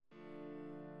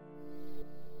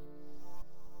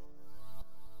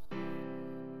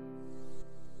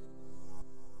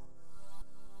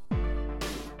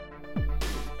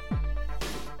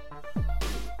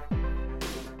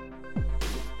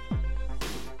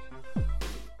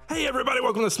Hey everybody,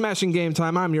 welcome to Smashing Game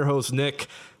Time. I'm your host, Nick.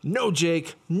 No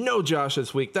Jake, no Josh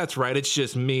this week. That's right, it's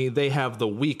just me. They have the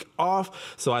week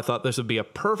off, so I thought this would be a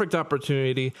perfect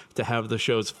opportunity to have the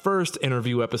show's first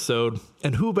interview episode.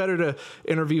 And who better to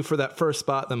interview for that first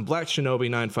spot than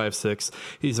Blackshinobi956.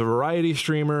 He's a variety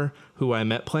streamer who I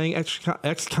met playing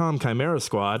XCOM Chimera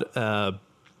Squad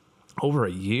over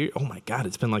a year. Oh my god,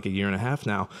 it's been like a year and a half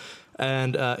now.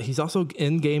 And he's also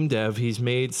in game dev. He's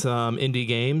made some indie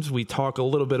games. We talk a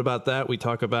little bit about that. We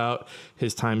talk about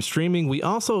his time streaming. We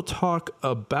also talk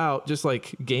about just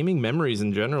like gaming memories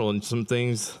in general and some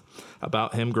things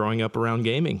about him growing up around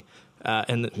gaming.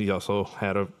 And he also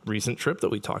had a recent trip that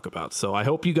we talk about. So I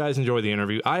hope you guys enjoy the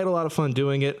interview. I had a lot of fun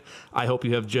doing it. I hope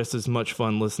you have just as much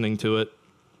fun listening to it.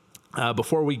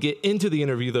 Before we get into the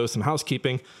interview, though, some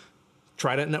housekeeping.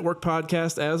 Trident Network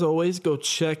Podcast, as always, go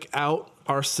check out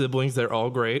our siblings. They're all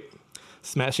great.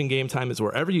 Smashing Game Time is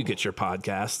wherever you get your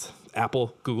podcast.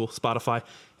 Apple, Google, Spotify,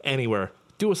 anywhere.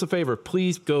 Do us a favor.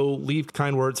 Please go leave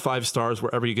kind words, 5 stars,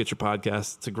 wherever you get your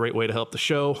podcast. It's a great way to help the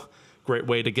show. Great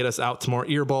way to get us out to more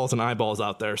earballs and eyeballs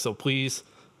out there. So please,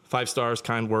 5 stars,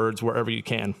 kind words, wherever you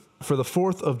can. For the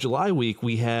 4th of July week,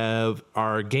 we have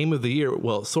our Game of the Year,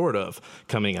 well, sort of,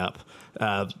 coming up.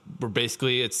 We're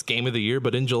basically, it's Game of the Year,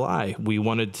 but in July. We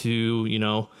wanted to,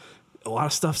 a lot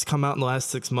of stuff's come out in the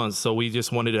last 6 months, so we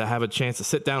just wanted to have a chance to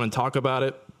sit down and talk about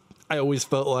it. I always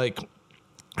felt like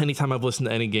anytime I've listened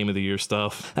to any Game of the Year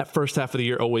stuff, that first half of the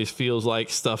year always feels like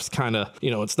stuff's kind of,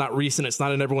 it's not recent, it's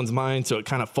not in everyone's mind, so it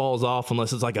kind of falls off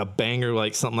unless it's like a banger,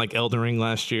 like something like Elden Ring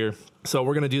last year. So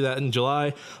we're going to do that in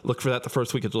July. Look for that the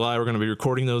first week of July. We're going to be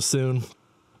recording those soon.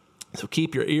 So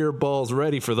keep your ear balls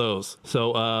ready for those.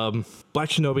 So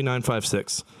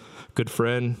Blackshinobi956, good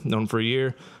friend, known for a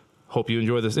year. Hope you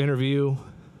enjoy this interview.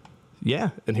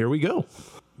 Yeah, and here we go.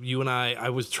 You and I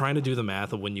was trying to do the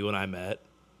math of when you and I met.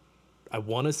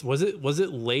 Was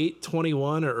it late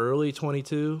 21 or early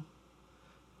 22?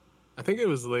 I think it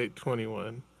was late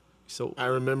 21. So I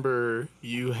remember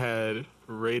you had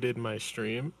rated my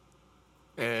stream,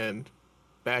 and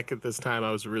back at this time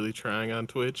I was really trying on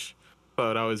Twitch. I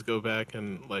would always go back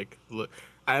and look.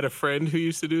 I had a friend who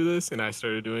used to do this, and I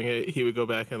started doing it. He would go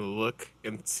back and look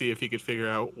and see if he could figure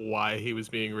out why he was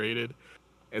being rated.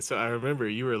 And so I remember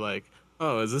you were like,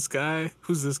 "Oh, is this guy?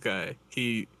 Who's this guy?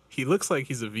 He looks like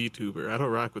he's a VTuber. I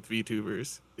don't rock with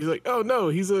VTubers." He's like, "Oh no,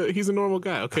 he's a normal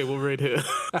guy. Okay, we'll rate him."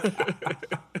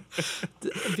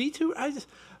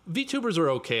 VTubers are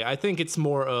okay. I think it's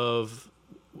more of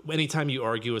anytime you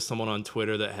argue with someone on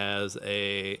Twitter that has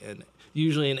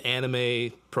usually an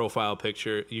anime profile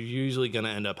picture, you're usually going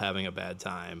to end up having a bad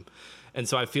time. And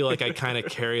so I feel like I kind of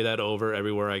carry that over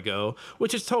everywhere I go,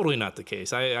 which is totally not the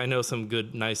case. I know some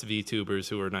good, nice VTubers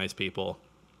who are nice people.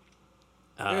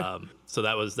 So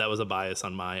that was a bias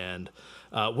on my end.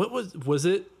 What was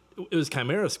it? It was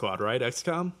Chimera Squad, right?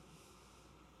 XCOM?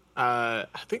 I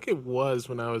think it was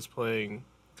when I was playing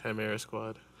Chimera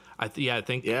Squad. I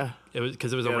think it was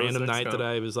because it was a random night that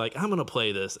I was like, I'm going to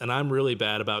play this. And I'm really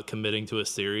bad about committing to a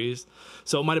series.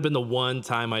 So it might have been the one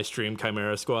time I streamed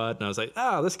Chimera Squad. And I was like,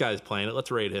 this guy's playing it. Let's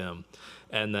rate him.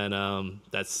 And then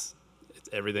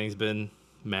everything's been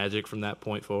magic from that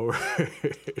point forward.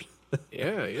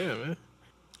 Yeah,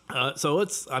 man. So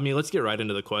let's get right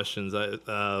into the questions.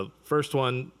 First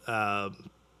one,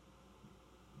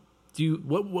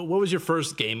 what was your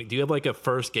first gaming? Do you have like a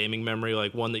first gaming memory,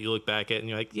 like one that you look back at and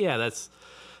you're like, yeah, that's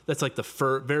like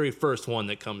the very first one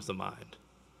that comes to mind?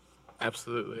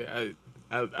 Absolutely.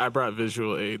 I brought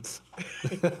visual aids.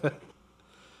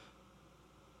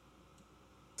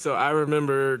 So I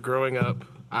remember growing up,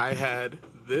 I had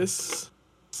this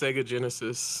Sega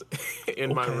Genesis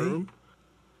in my room,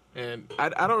 and I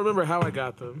don't remember how I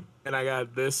got them. And I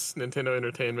got this Nintendo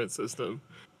Entertainment System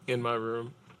in my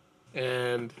room.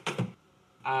 And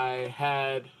I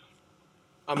had,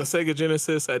 on the Sega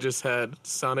Genesis, I just had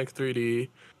Sonic 3D,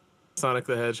 Sonic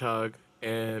the Hedgehog,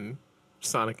 and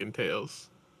Sonic and Tails.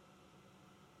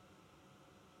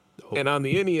 Oh. And on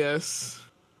the NES,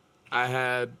 I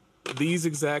had these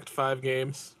exact 5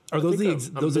 games. Are those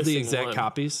the exact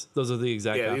copies? Those are the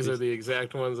exact copies? Yeah, these are the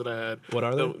exact ones that I had. What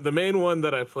are they? The main one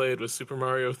that I played was Super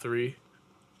Mario 3,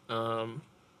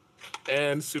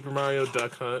 and Super Mario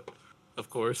Duck Hunt. Of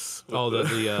course. The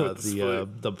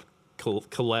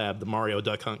collab, the Mario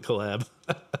Duck Hunt collab.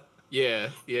 Yeah.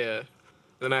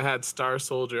 Then I had Star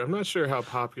Soldier. I'm not sure how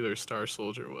popular Star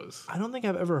Soldier was. I don't think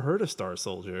I've ever heard of Star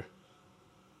Soldier.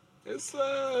 It's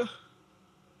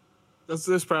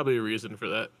there's probably a reason for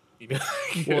that.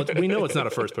 Well, we know it's not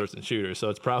a first-person shooter, so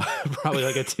it's probably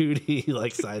like a 2D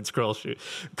like side-scroll shoot.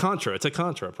 Contra, it's a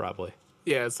Contra probably.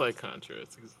 Yeah, it's like Contra.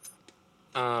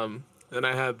 And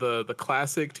I had the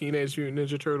classic Teenage Mutant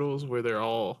Ninja Turtles where they're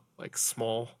all like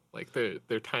small, like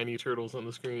they're tiny turtles on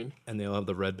the screen. And they all have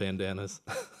the red bandanas.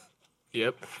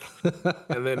 Yep.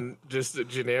 And then just a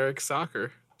generic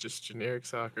soccer. Just generic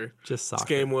soccer. Just soccer. This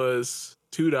game was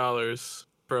 $2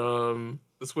 from,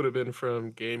 this would have been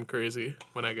from Game Crazy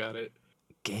when I got it.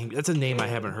 That's a name I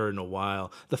haven't heard in a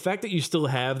while. The fact that you still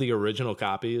have the original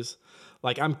copies,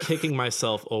 like I'm kicking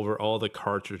myself over all the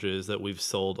cartridges that we've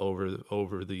sold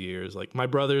over the years. Like my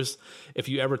brothers, if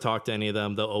you ever talk to any of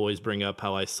them, they'll always bring up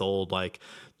how I sold. Like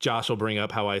Josh will bring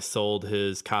up how I sold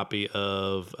his copy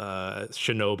of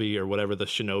Shinobi or whatever the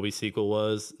Shinobi sequel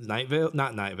was. Night Vale,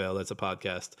 not Night Vale. That's a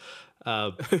podcast.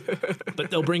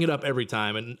 But they'll bring it up every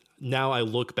time. And now I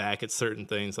look back at certain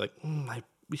things like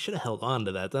we should have held on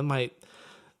to that. That might.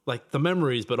 Like the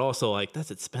memories, but also like that's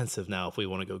expensive now if we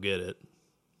want to go get it.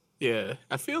 Yeah,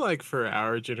 I feel like for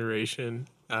our generation,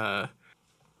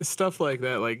 stuff like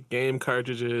that, like game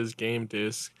cartridges, game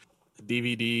discs,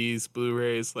 DVDs,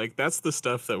 Blu-rays, like that's the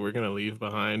stuff that we're gonna leave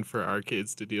behind for our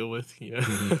kids to deal with. You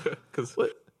know, because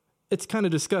it's kind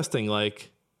of disgusting. Like,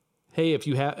 hey, if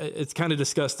you have, it's kind of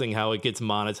disgusting how it gets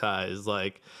monetized.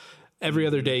 Like. Every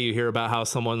other day you hear about how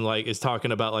someone like is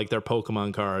talking about like their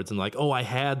Pokemon cards and like, oh, I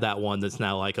had that one that's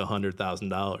now like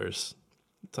 $100,000. It's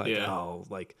like, oh,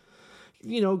 like,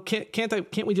 you know,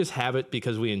 can't we just have it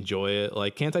because we enjoy it?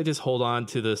 Like, can't I just hold on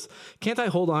to this? Can't I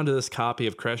hold on to this copy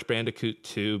of Crash Bandicoot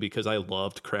 2 because I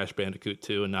loved Crash Bandicoot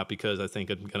 2 and not because I think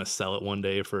I'm going to sell it one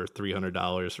day for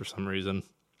 $300 for some reason?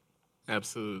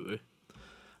 Absolutely.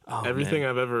 Oh, Everything man.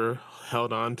 I've ever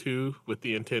held on to with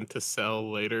the intent to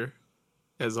sell later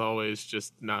has always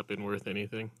just not been worth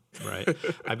anything. Right.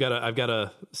 I've got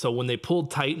a, so when they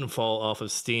pulled Titanfall off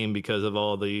of Steam because of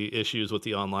all the issues with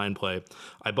the online play,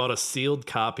 I bought a sealed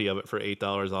copy of it for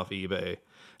 $8 off eBay.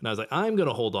 And I was like, I'm going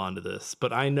to hold on to this.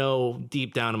 But I know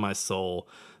deep down in my soul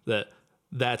that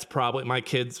that's probably my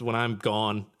kids, when I'm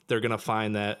gone, they're going to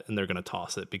find that and they're going to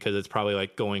toss it because it's probably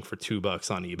like going for $2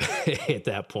 on eBay at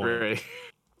that point. Right.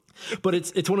 But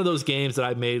it's one of those games that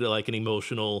I made like an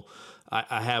emotional.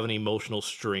 I have an emotional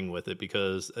string with it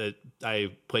because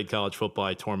I played college football.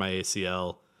 I tore my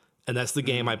ACL, and that's the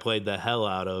game I played the hell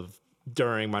out of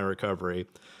during my recovery.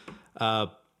 I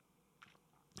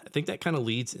think that kind of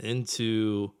leads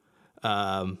into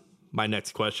my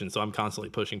next question. So I'm constantly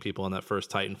pushing people on that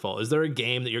first Titanfall. Is there a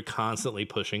game that you're constantly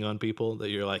pushing on people that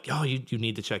you're like, oh, you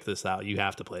need to check this out. You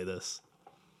have to play this.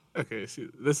 Okay, so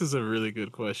this is a really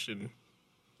good question,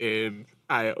 and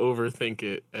I overthink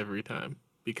it every time.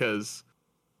 Because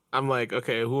I'm like,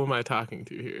 okay, who am I talking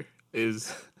to here?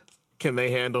 Can they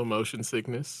handle motion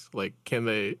sickness? Like, can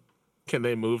they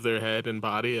move their head and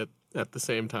body at the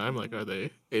same time? Like, are they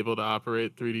able to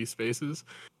operate 3D spaces?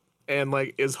 And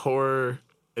like, is horror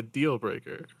a deal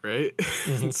breaker? Right?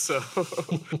 Mm-hmm. So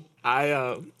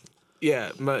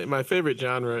my favorite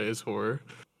genre is horror,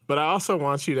 but I also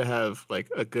want you to have like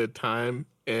a good time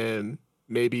and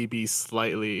maybe be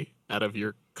slightly out of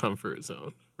your comfort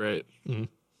zone. Right. Mm-hmm.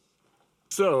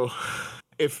 So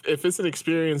if it's an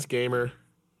experienced gamer,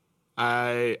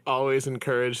 I always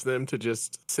encourage them to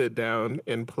just sit down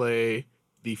and play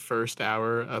the first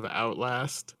hour of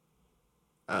Outlast.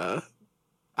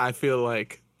 I feel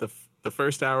like the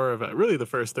first hour of really the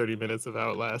first 30 minutes of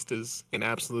Outlast is an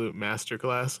absolute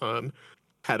masterclass on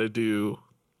how to do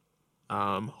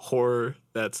horror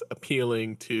that's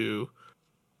appealing to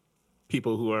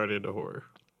people who aren't into horror.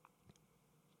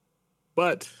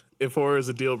 But if horror is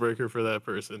a deal breaker for that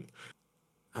person,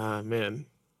 man,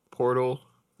 Portal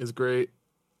is great.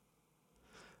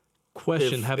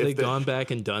 Question: have they gone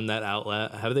back and done that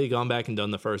Outlast? Have they gone back and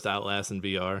done the first Outlast in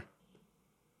VR?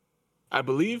 I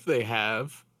believe they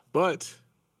have, but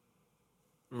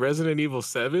Resident Evil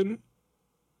 7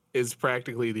 is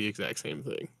practically the exact same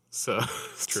thing. So,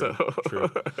 True.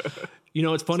 You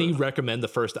know, it's funny you recommend the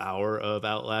first hour of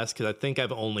Outlast because I think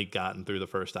I've only gotten through the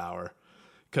first hour.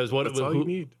 Because that's all you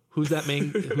need. Who's the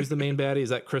main baddie? Is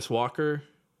that Chris Walker,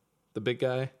 the big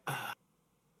guy?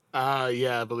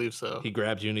 Yeah, I believe so. He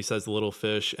grabs you and he says the little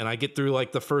fish, and I get through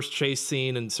like the first chase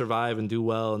scene and survive and do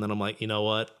well, and then I'm like, you know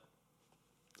what?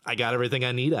 I got everything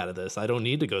I need out of this. I don't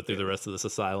need to go through the rest of this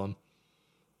asylum.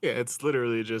 Yeah, it's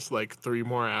literally just like 3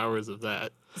 more hours of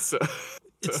that. So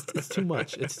it's too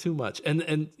much. It's too much.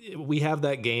 And we have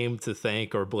that game to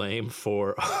thank or blame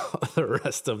for the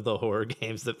rest of the horror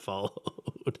games that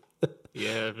followed.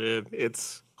 Yeah, man.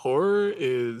 Horror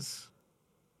is,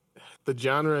 the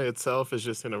genre itself is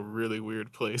just in a really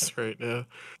weird place right now.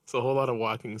 It's a whole lot of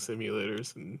walking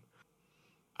simulators, and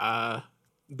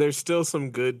there's still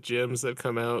some good gems that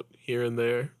come out here and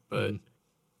there, but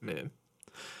man.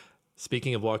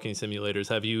 Speaking of walking simulators,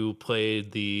 have you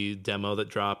played the demo that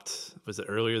dropped, was it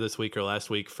earlier this week or last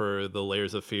week, for the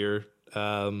Layers of Fear?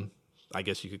 I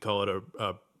guess you could call it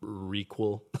a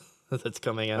requel that's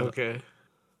coming out. Okay.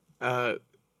 Uh,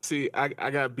 See, I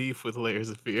got beef with Layers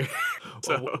of Fear, Well,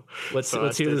 so let's so I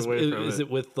let's hear stayed this. away from Is it.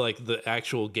 it with like the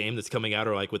actual game that's coming out,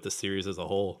 or like with the series as a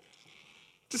whole?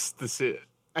 Just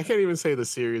I can't even say the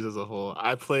series as a whole.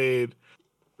 I played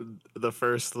the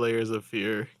first Layers of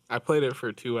Fear. I played it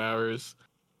for 2 hours,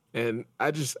 and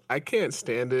I can't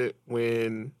stand it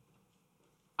when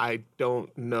I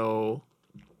don't know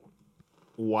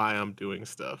why I'm doing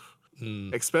stuff,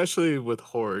 especially with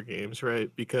horror games, right?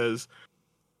 Because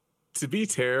to be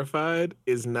terrified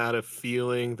is not a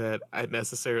feeling that I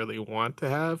necessarily want to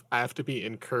have. I have to be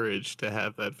encouraged to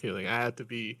have that feeling. I have to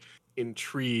be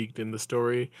intrigued in the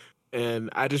story. And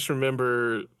I just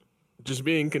remember just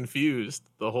being confused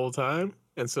the whole time.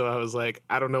 And so I was like,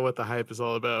 I don't know what the hype is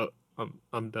all about.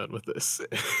 I'm done with this.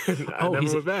 And I Oh,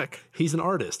 never went back. he's an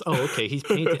artist. Oh, okay. He's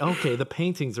painting. Okay, the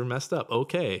paintings are messed up.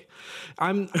 Okay,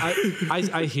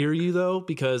 I hear you though,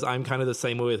 because I'm kind of the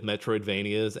same way with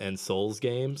Metroidvanias and Souls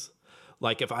games.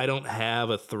 Like if I don't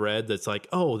have a thread that's like,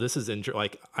 oh, this is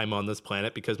like I'm on this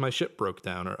planet because my ship broke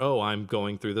down, or oh, I'm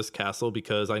going through this castle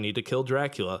because I need to kill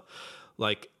Dracula.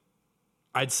 Like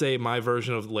I'd say my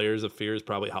version of Layers of Fear is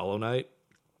probably Hollow Knight.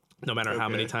 No matter how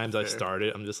many Okay, times I fair. start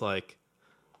it, I'm just like,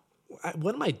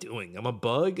 what am I doing? I'm a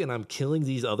bug and I'm killing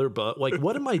these other bugs. Like,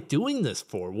 what am I doing this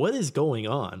for? What is going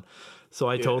on? So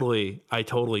Yeah, I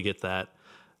totally get that.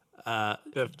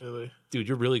 definitely. Dude,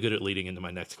 you're really good at leading into my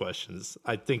next questions.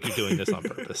 I think you're doing this on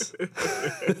purpose.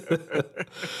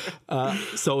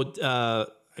 I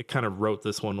kind of wrote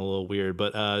this one a little weird,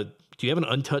 but do you have an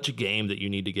untouched game that you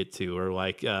need to get to, or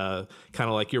like kind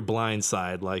of like your blind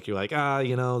side? Like you're like,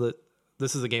 that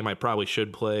this is a game I probably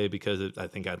should play because I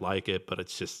think I'd like it, but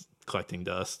it's just collecting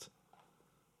dust.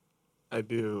 I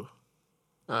do.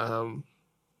 Um,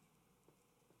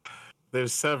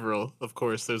 there's several, of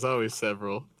course. There's always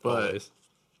several, but Always.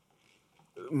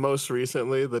 most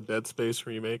recently, the Dead Space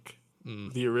remake.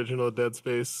 The original Dead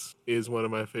Space is one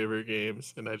of my favorite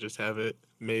games, and I just haven't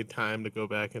made time to go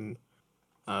back and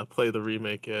play the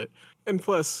remake yet. And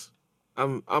plus,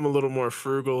 I'm a little more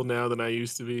frugal now than I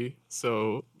used to be,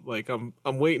 so like I'm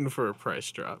waiting for a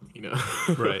price drop, you know.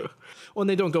 Right. Well, and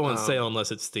they don't go on sale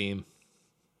unless it's Steam.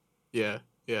 Yeah,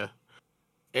 yeah.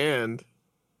 And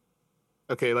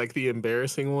okay, like the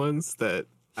embarrassing ones that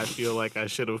I feel like I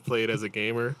should have played as a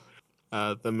gamer.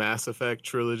 The Mass Effect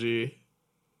trilogy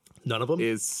None of them?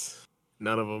 is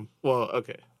none of them. Well,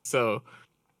 okay. So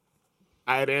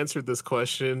I had answered this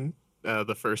question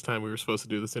the first time we were supposed to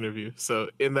do this interview. So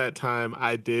in that time,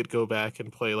 I did go back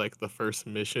and play like the first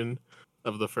mission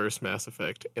of the first Mass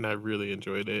Effect, and I really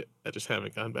enjoyed it. I just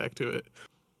haven't gone back to it.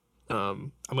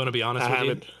 I'm going to be honest I with you,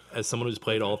 haven't. as someone who's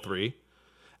played all three,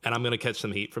 and I'm going to catch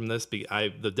some heat from this.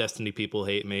 The Destiny people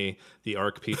hate me. The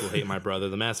Ark people hate my brother.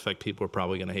 The Mass Effect people are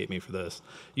probably going to hate me for this.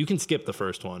 You can skip the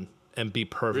first one and be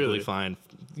perfectly Really? fine.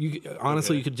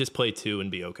 Honestly, Okay. you could just play 2 and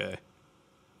be okay.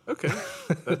 Okay,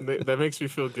 that makes me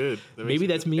feel good. Maybe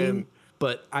that's mean, And,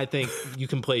 but I think you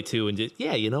can play 2 and just,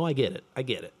 I get it. I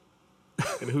get it.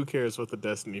 and who cares what the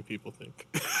Destiny people think?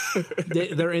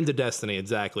 They're into Destiny,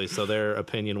 exactly. So their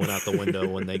opinion went out the window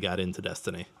when they got into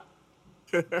Destiny.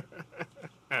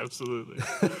 Absolutely,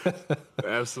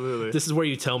 absolutely. This is where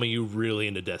you tell me you really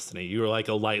into Destiny. You were like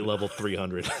a light level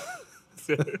 300.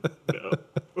 No,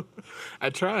 I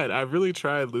tried. I really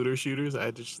tried looter shooters.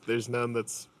 There's none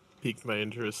that's piqued my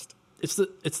interest. It's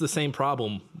the same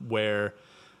problem where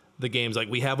the game's like,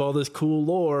 we have all this cool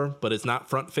lore, but it's not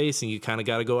front facing. You kind of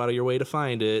got to go out of your way to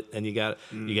find it, and you got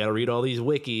to read all these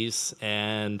wikis.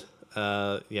 And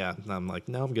I'm like,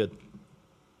 no, I'm good.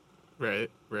 Right.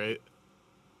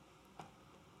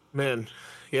 Man,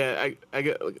 yeah. I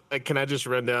get. Can I just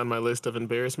run down my list of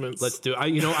embarrassments? Let's do.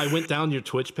 I went down your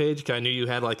Twitch page because I knew you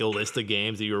had like a list of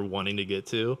games that you were wanting to get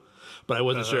to, but I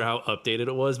wasn't sure how updated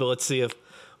it was. But let's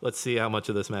see how much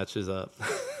of this matches up.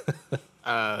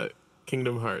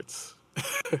 Kingdom Hearts.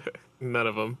 None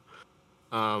of them.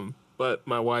 But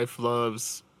my wife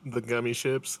loves the gummy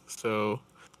ships, so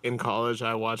in college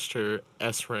I watched her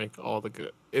S rank all the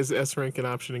good. Is S rank an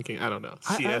option in King? I don't know.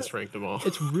 She S ranked them all.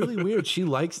 It's really weird. She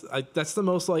likes. That's the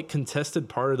most like contested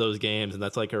part of those games, and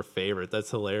that's like her favorite. That's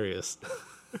hilarious.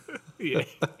 Yeah.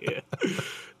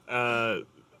 Doki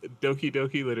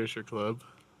Doki Literature Club.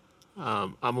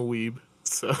 I'm a weeb,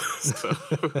 so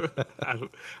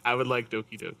I would like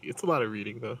Doki Doki. It's a lot of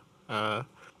reading though.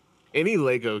 Any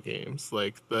Lego games,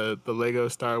 like the Lego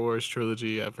Star Wars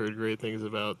trilogy, I've heard great things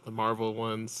about. The Marvel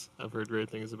ones, I've heard great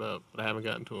things about, but I haven't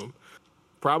gotten to them.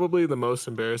 probably the most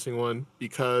embarrassing one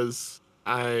because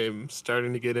I'm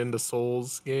starting to get into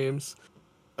Souls games.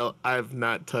 I've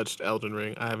not touched Elden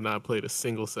Ring. I have not played a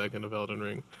single second of Elden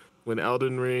Ring. When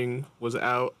Elden Ring was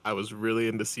out, I was really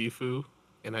into Sifu,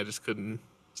 and I just couldn't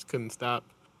stop.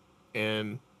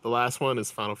 And the last one is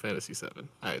Final Fantasy VII.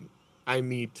 I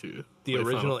need to The play Final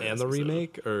original and the Fantasy VII.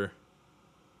 remake, or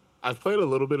I've played a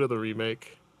little bit of the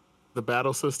remake. The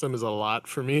battle system is a lot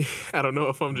for me. I don't know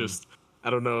if I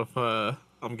don't know if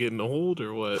I'm getting old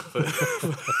or what, but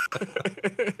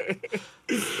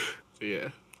yeah.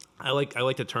 I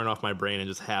like to turn off my brain and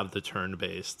just have the turn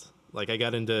based. Like I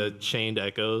got into Chained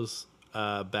Echoes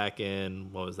back in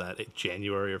what was that,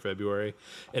 January or February,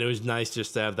 and it was nice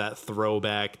just to have that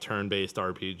throwback turn based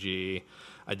RPG.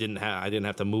 I didn't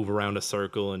have to move around a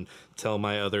circle and tell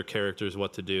my other characters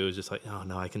what to do. It's just like, oh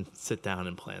no, I can sit down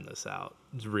and plan this out.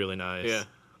 It's really nice. Yeah.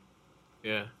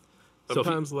 Yeah. So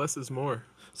Sometimes less is more.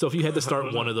 So if you had to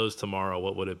start one of those tomorrow,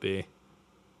 what would it be?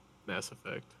 Mass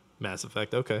Effect. Mass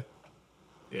Effect. Okay.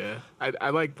 Yeah. I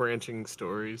like branching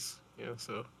stories,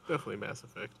 so definitely Mass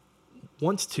Effect.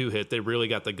 Once 2 hit, they really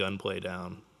got the gunplay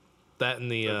down. That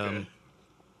and the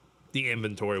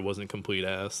inventory wasn't complete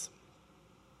ass.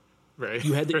 Right.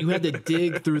 You had to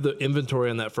dig through the inventory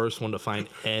on that first one to find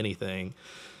anything.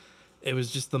 It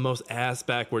was just the most ass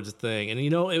backwards thing. And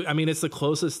it's the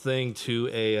closest thing to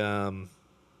a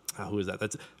who is that?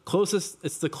 That's closest.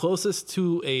 It's the closest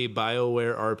to a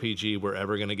BioWare RPG we're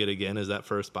ever going to get again. Is that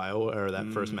first BioWare or that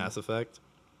first Mass Effect?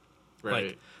 Right.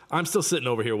 Like, I'm still sitting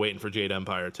over here waiting for Jade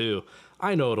Empire 2.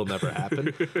 I know it'll never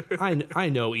happen. I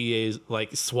know EA's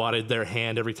like swatted their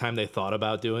hand every time they thought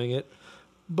about doing it,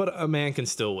 but a man can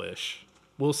still wish.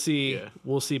 We'll see. Yeah.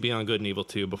 We'll see Beyond Good and Evil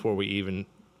 2 before we even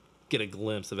get a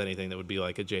glimpse of anything that would be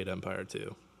like a Jade Empire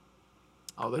 2.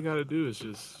 All they got to do is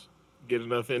just get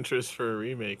enough interest for a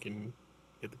remake and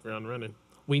hit the ground running.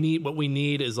 What we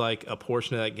need is like a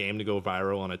portion of that game to go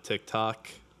viral on a TikTok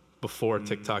before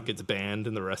TikTok gets banned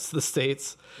in the rest of the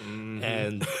states.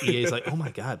 And EA's like, oh my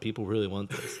God, people really want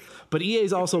this. But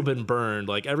EA's also been burned.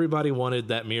 Like everybody wanted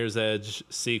that Mirror's Edge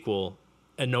sequel,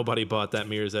 and nobody bought that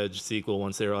Mirror's Edge sequel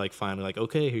once they were like finally like,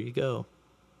 okay, here you go.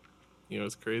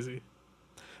 It's crazy.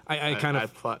 Go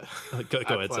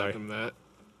ahead, sorry.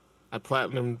 I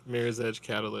platinumed Mirror's Edge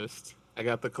Catalyst. I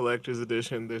got the collector's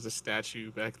edition. There's a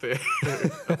statue back there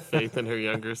of Faith and her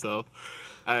younger self.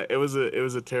 It was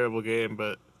a terrible game,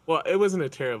 but it wasn't a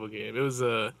terrible game. It was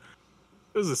a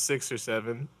 6 or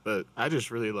 7, but I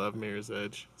just really love Mirror's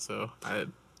Edge. So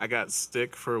I got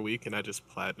stick for a week and I just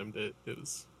platinumed it. It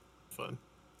was fun.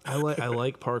 I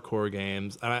like parkour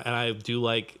games, and I do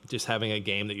like just having a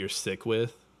game that you're sick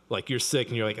with. Like you're sick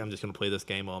and you're like, I'm just gonna play this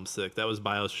game while I'm sick. That was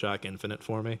BioShock Infinite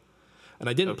for me, and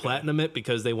I didn't platinum it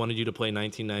because they wanted you to play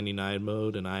 1999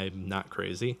 mode, and I'm not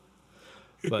crazy.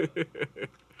 But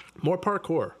more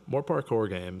parkour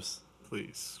games.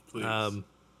 Please.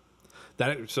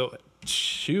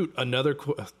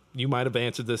 You might have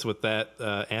answered this with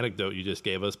that anecdote you just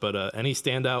gave us, but any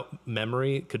standout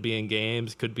memory, could be in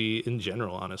games, could be in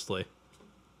general, honestly.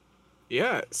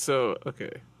 Yeah. So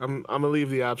I'm gonna leave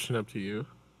the option up to you.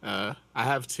 I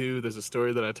have 2. There's a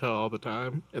story that I tell all the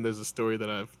time, and there's a story that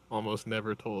I've almost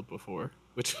never told before.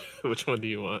 Which one do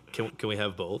you want? Can we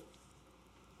have both?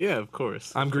 Yeah, of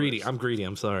course. I'm greedy.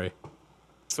 I'm sorry.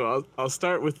 So I'll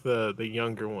start with the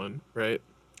younger one, right?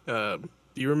 Do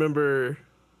you remember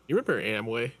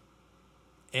Amway?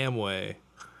 Amway.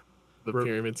 The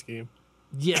pyramid scheme?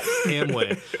 Yes,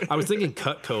 Amway. I was thinking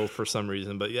Cutco for some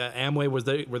reason, but yeah, Amway,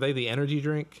 were they the energy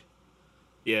drink?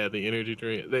 Yeah, the energy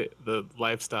drink, the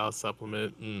lifestyle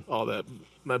supplement, all that.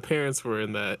 My parents were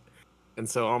in that, and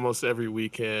so almost every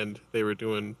weekend they were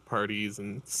doing parties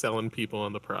and selling people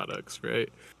on the products, right?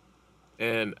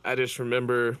 And I just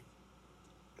remember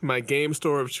my game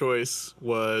store of choice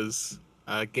was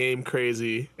Game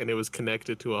Crazy, and it was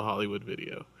connected to a Hollywood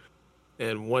video.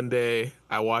 And one day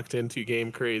I walked into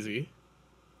Game Crazy,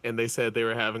 and they said they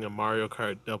were having a Mario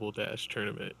Kart Double Dash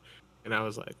tournament. And I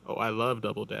was like, oh, I love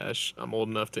Double Dash. I'm old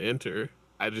enough to enter.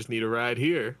 I just need a ride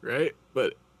here, right?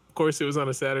 But of course it was on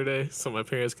a Saturday, so my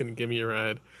parents couldn't give me a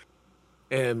ride.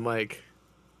 And like,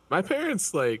 my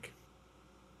parents, like,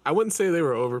 I wouldn't say they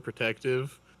were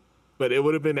overprotective, but it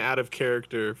would have been out of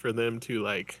character for them to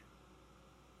like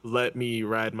let me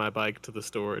ride my bike to the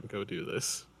store and go do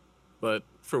this. But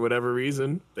for whatever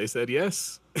reason, they said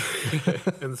yes.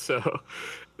 And so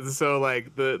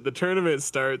like the tournament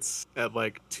starts at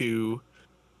like 2,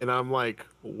 and I'm like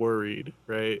worried,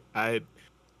 right?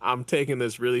 I'm taking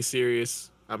this really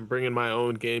serious. I'm bringing my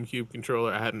own GameCube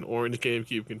controller. I had an orange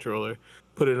GameCube controller,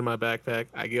 put it in my backpack.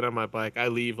 I get on my bike. I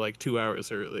leave like 2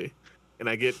 hours early. and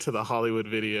I get to the Hollywood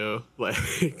video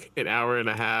like an hour and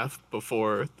a half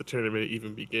before the tournament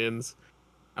even begins.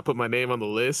 I put my name on the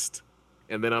list,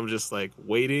 and then I'm just like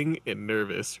waiting and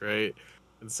nervous, right?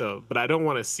 And so, but I don't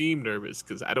want to seem nervous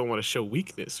because I don't want to show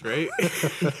weakness, right?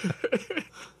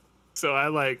 So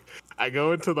I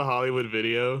go into the Hollywood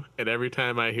video, and every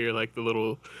time I hear like the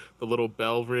little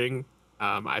bell ring,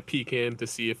 I peek in to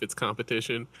see if it's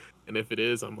competition, and if it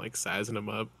is, I'm like sizing them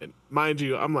up. And mind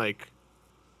you, I'm like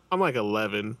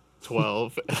 11,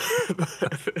 12.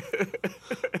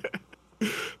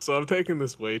 So I'm taking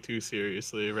this way too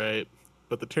seriously, right?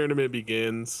 But the tournament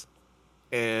begins,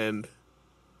 and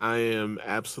I am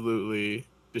absolutely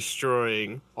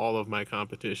destroying all of my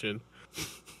competition.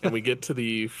 And we get to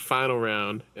the final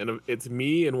round, and it's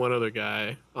me and one other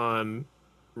guy on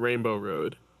Rainbow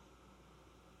Road.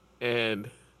 And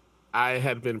I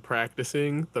had been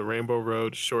practicing the Rainbow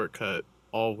Road shortcut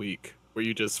all week, where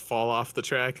you just fall off the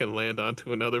track and land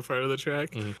onto another part of the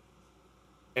track. Mm-hmm.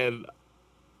 And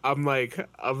I'm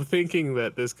thinking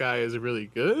that this guy is really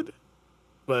good,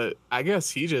 but I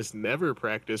guess he just never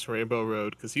practiced Rainbow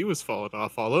Road because he was falling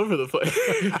off all over the place.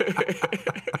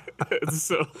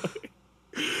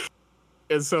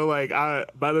 And so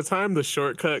by the time the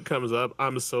shortcut comes up,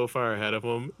 I'm so far ahead of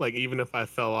him. Like, even if I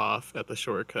fell off at the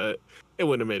shortcut, it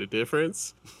wouldn't have made a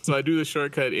difference. So I do the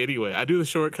shortcut anyway. I do the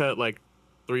shortcut like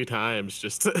 3 times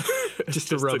just to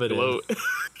rub it gloat. In.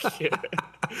 Yeah.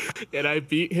 And I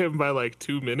beat him by like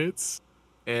 2 minutes.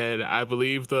 And I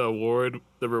believe the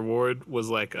reward was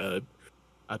like a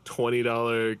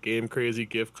 $20 Game Crazy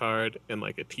gift card and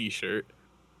like a T-shirt.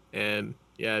 And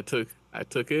yeah, I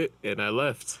took it and I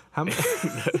left. How many?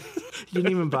 You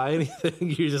didn't even buy anything.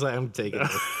 You're just like, I'm taking it.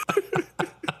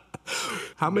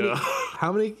 How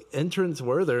many entrants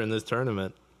were there in this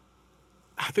tournament?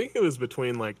 I think it was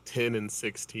between like 10 and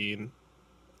 16.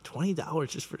 $20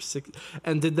 just for 6.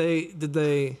 And did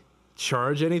they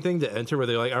charge anything to enter? Were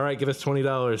they like, all right, give us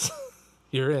 $20,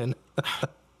 you're in?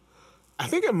 I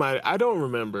think it might. I don't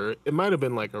remember. It might have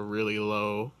been like a really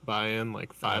low buy-in,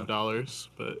 like $5.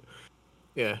 But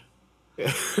yeah.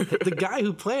 The guy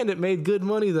who planned it made good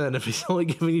money then if he's only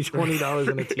giving you $20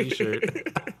 and a T-shirt.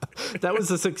 That was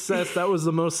a success. That was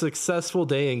the most successful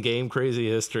day in Game Crazy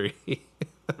history.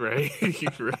 Right.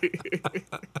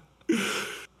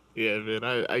 Yeah, man.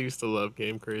 I used to love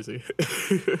Game Crazy.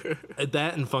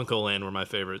 That and Funko Land were my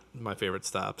favorite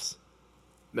stops.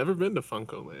 Never been to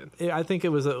Funko Land. Yeah, I think it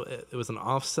was an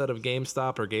offset of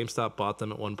GameStop, or GameStop bought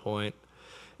them at one point.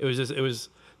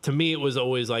 To me, it was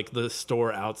always like the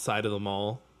store outside of the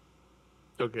mall.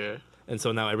 Okay. And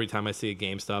so now every time I see a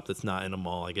GameStop that's not in a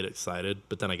mall, I get excited,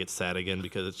 but then I get sad again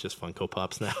because it's just Funko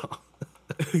Pops now.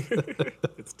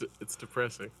 It's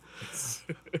depressing.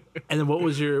 And then what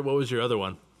was your other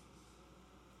one?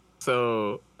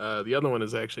 So the other one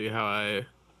is actually how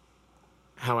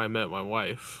I met my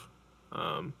wife.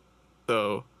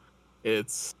 So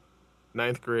it's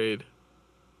 9th grade.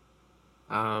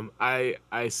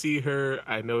 I see her,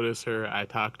 I notice her, I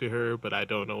talk to her, but I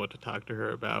don't know what to talk to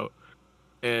her about.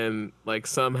 And like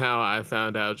somehow I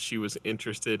found out she was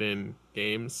interested in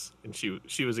games, and she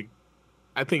was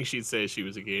I think she'd say she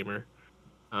was a gamer.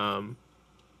 And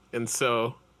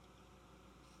so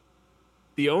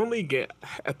the only game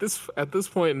at this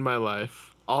point in my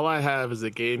life, all I have is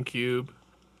a GameCube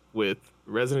with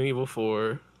Resident Evil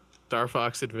 4, Star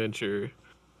Fox Adventure,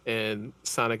 and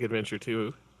Sonic Adventure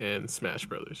 2, and Smash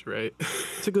Brothers, right?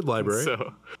 It's a good library.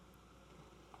 So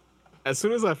as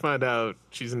soon as I find out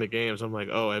she's into games, I'm like,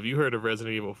 oh, have you heard of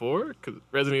Resident Evil 4? Because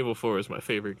Resident Evil 4 is my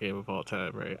favorite game of all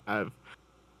time, right?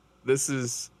 This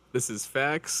is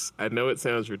facts. I know it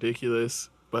sounds ridiculous,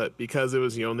 but because it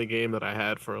was the only game that I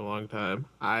had for a long time,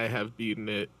 I have beaten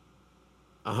it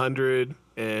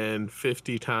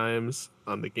 150 times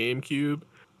on the GameCube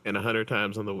and 100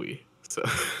 times on the Wii.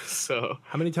 So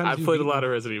how many times I've played a lot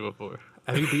of Resident Evil 4.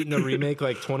 Have you beaten the remake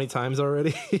like 20 times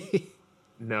already?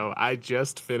 No, I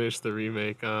just finished the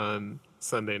remake on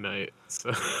Sunday night.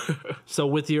 So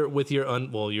with your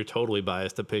you're totally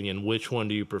biased opinion, which one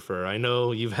do you prefer? I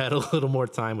know you've had a little more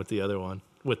time with the other one,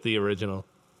 with the original.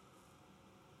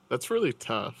 That's really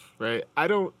tough, right? I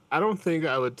don't think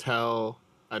I would tell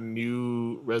a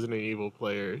new Resident Evil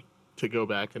player to go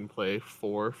back and play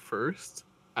 4 first.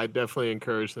 I definitely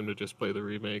encourage them to just play the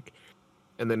remake,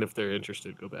 and then if they're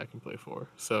interested, go back and play 4.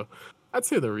 So I'd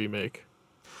say the remake.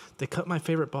 They cut my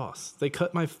favorite boss. They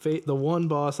cut the one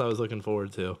boss I was looking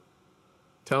forward to.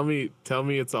 Tell me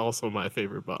it's also my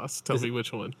favorite boss. Tell me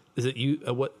which one. Is it you?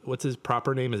 What's his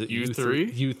proper name? Is it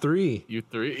U3? U3.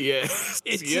 U3. Yes.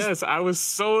 Yes. I was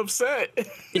so upset.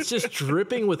 It's just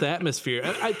dripping with atmosphere.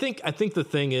 I think the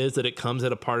thing is that it comes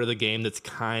at a part of the game that's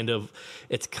kind of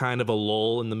a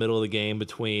lull in the middle of the game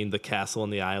between the castle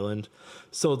and the island.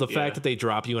 So the fact that they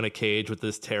drop you in a cage with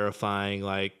this terrifying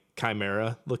like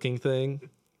chimera looking thing,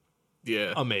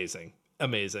 amazing.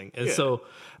 And so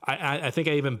I think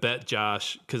I even bet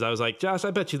Josh, because I was like, Josh,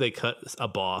 I bet you they cut a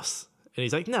boss. And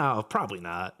he's like, no, probably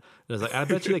not. And I was like, I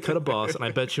bet you they cut a boss, and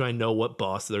I bet you I know what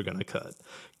boss they're gonna cut.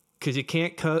 Because you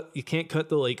can't cut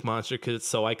the lake monster because it's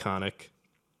so iconic.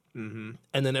 Mm-hmm.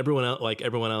 And then everyone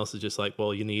else is just like,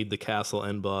 well, you need the castle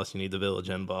end boss, you need the village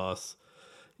end boss.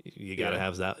 You gotta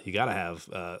have that. You gotta have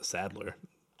Sadler.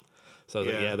 So I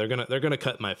was like, they're gonna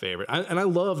cut my favorite, and I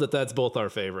love that that's both our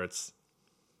favorites.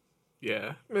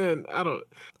 Yeah, man, I don't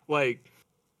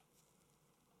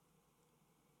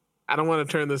want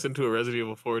to turn this into a Resident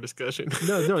Evil 4 discussion.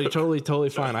 No, you're totally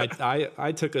fine.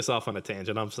 I took us off on a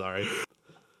tangent. I'm sorry.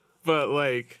 But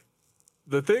like,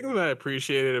 the thing that I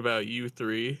appreciated about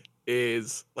U3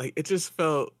 is like it just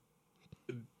felt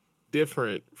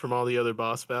different from all the other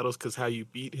boss battles because how you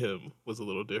beat him was a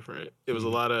little different. It was a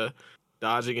lot of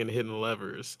dodging and hitting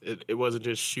levers. It wasn't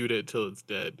just shoot it till it's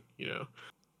dead, you know.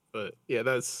 But yeah,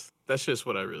 that's just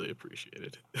what I really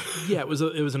appreciated. Yeah, it was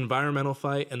an environmental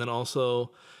fight, and then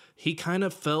also he kind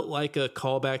of felt like a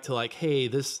callback to like, hey,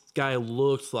 this guy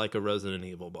looks like a Resident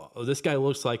Evil boss. This guy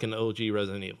looks like an OG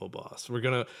Resident Evil boss. We're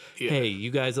gonna, hey,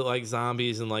 you guys that like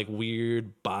zombies and like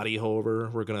weird body horror,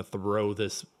 we're gonna throw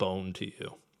this bone to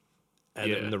you.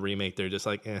 And then in the remake, they're just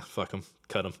like, fuck him,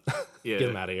 cut him, get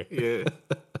him out of here.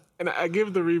 Yeah. And I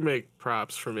give the remake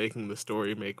props for making the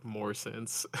story make more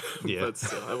sense. Yeah. But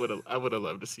still, I would have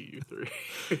loved to see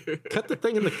U3. Cut the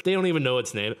thing they don't even know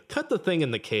its name. Cut the thing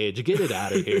in the cage. Get it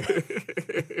out of here.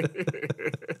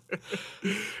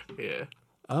 Yeah.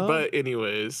 But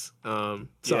anyways,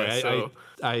 sorry,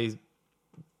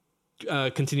 I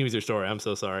continue with your story. I'm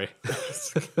so sorry.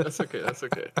 That's okay.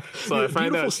 So I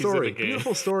find out she's in the game.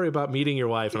 Beautiful story about meeting your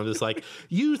wife, and I'm just like,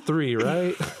 U3,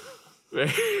 right?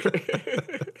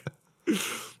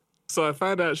 So I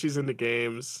find out she's into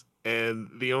games, and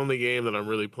the only game that I'm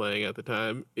really playing at the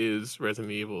time is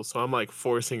Resident Evil. So I'm like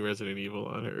forcing Resident Evil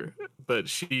on her, but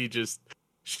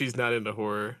she's not into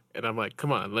horror, and I'm like,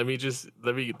 come on, let me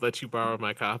let you borrow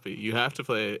my copy. You have to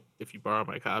play it if you borrow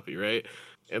my copy, right?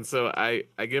 And so I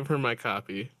give her my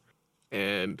copy,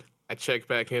 and I check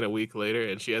back in a week later,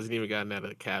 and she hasn't even gotten out of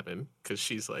the cabin because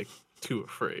she's like too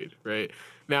afraid, right?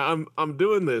 Now I'm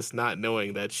doing this not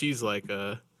knowing that she's like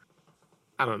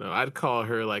I don't know, I'd call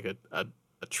her like a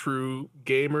true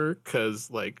gamer,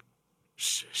 because like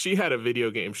she had a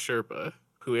video game Sherpa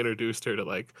who introduced her to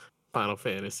like Final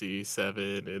Fantasy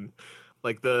VII and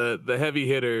like the heavy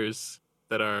hitters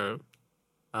that are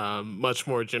much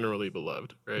more generally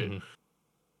beloved, right?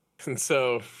 Mm-hmm. And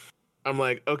so I'm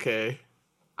like, okay,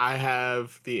 I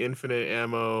have the infinite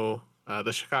ammo,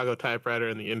 the Chicago typewriter,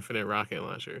 and the infinite rocket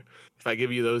launcher. If I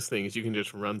give you those things, you can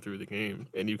just run through the game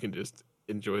and you can just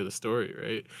enjoy the story,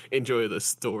 right? Enjoy the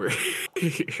story.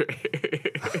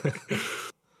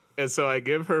 And so I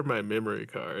give her my memory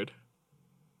card.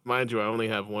 Mind you, I only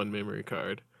have one memory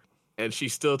card, and she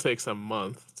still takes a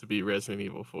month to beat Resident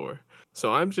Evil 4.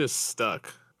 So I'm just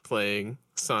stuck playing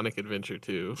Sonic Adventure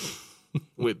 2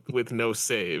 with no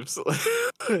saves.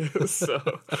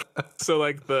 so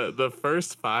like the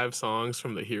first 5 songs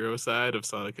from the hero side of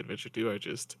Sonic Adventure 2 are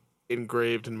just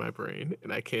engraved in my brain,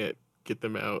 and I can't get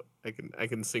them out. I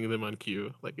can sing them on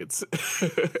cue. Like it's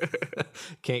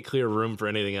can't clear room for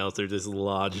anything else. They're just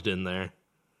lodged in there.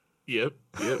 Yep.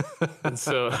 And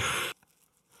so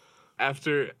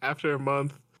after a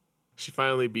month, she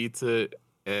finally beats it,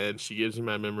 and she gives me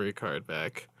my memory card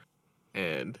back.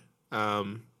 And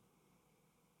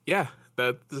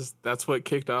that's what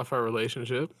kicked off our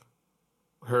relationship.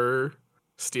 Her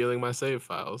stealing my save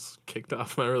files kicked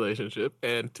off my relationship,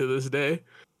 and to this day,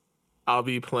 I'll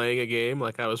be playing a game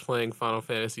like I was playing Final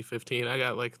Fantasy 15. I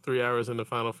got like 3 hours into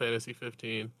Final Fantasy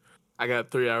 15. I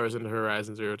got 3 hours into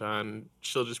Horizon Zero Dawn.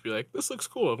 She'll just be like, "This looks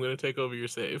cool. I'm going to take over your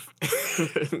save."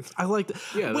 I like that.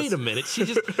 Yeah, wait a minute.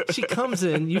 She comes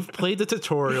in. You've played the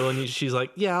tutorial, and she's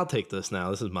like, "Yeah, I'll take this now.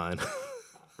 This is mine."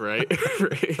 Right.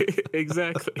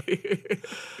 Exactly.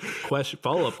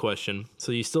 Follow-up question.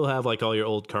 So you still have like all your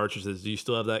old cartridges. Do you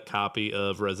still have that copy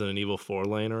of Resident Evil 4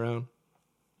 laying around?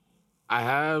 I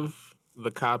have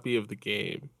the copy of the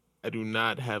game. I do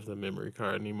not have the memory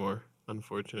card anymore,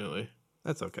 unfortunately.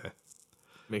 That's okay.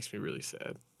 Makes me really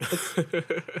sad.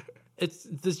 It's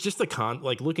just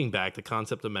like looking back, the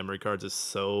concept of memory cards is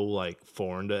so like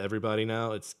foreign to everybody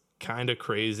now. It's kind of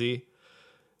crazy,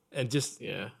 and just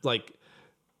like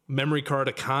memory card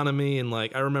economy, and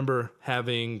like I remember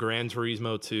having Gran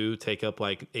Turismo 2 take up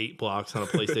like 8 blocks on a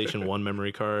PlayStation 1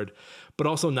 memory card, but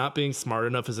also not being smart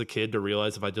enough as a kid to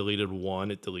realize if I deleted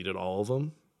one, it deleted all of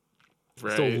them.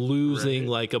 Right, So losing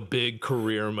like a big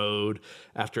career mode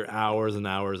after hours and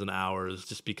hours and hours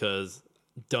just because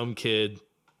dumb kid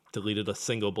deleted a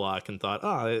single block and thought,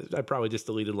 oh, I probably just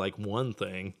deleted like one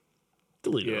thing.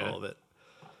 Deleted all of it.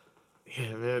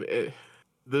 Yeah, man.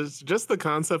 There's just the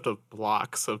concept of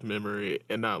blocks of memory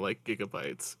and not like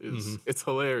gigabytes is it's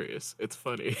hilarious. It's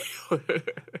funny.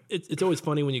 It's always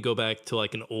funny when you go back to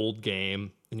like an old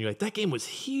game and you're like, that game was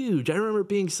huge. I remember it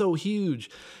being so huge.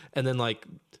 And then like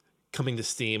coming to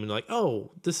Steam and like,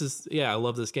 oh, I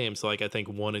love this game. So like I think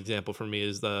one example for me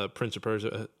is the Prince of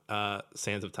Persia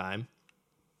Sands of Time.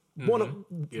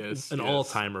 An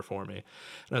all-timer for me. And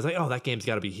I was like, oh, that game's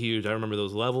got to be huge. I remember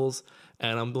those levels.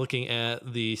 And I'm looking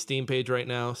at the Steam page right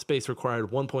now. Space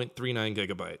required 1.39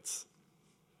 gigabytes.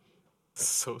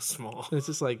 So small. And it's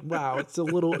just like, wow, it's a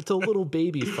little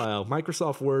baby file.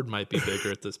 Microsoft Word might be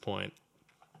bigger at this point.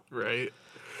 Right.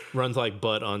 Runs like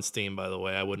butt on Steam, by the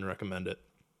way. I wouldn't recommend it.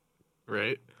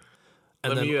 Right.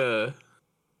 And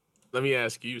let me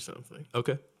ask you something.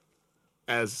 Okay.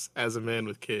 As a man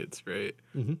with kids, right?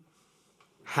 Mm-hmm.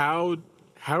 How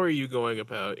are you going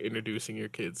about introducing your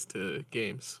kids to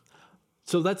games?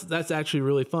 So that's actually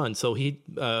really fun. So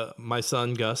my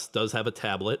son Gus does have a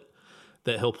tablet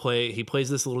that he'll play. He plays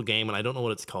this little game, and I don't know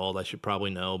what it's called. I should probably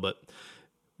know, but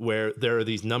where there are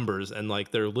these numbers and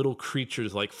like there are little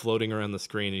creatures like floating around the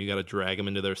screen, and you got to drag them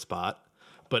into their spot.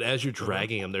 But as you're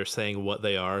dragging them, they're saying what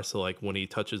they are. So like when he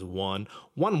touches 1,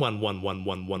 1, 1, 1, 1,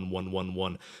 1, 1, 1, 1,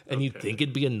 1, and you think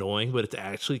it'd be annoying, but it's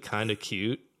actually kind of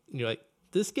cute. And you're like,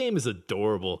 this game is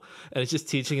adorable. And it's just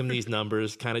teaching him these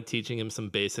numbers, kind of teaching him some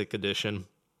basic addition.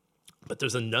 But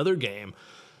there's another game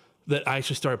that I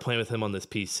actually started playing with him on this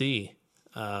PC.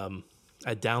 I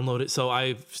downloaded. So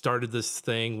I've started this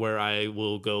thing where I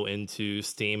will go into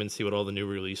Steam and see what all the new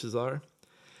releases are.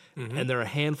 Mm-hmm. And there are a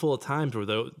handful of times where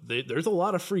there's a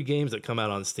lot of free games that come out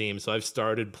on Steam. So I've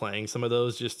started playing some of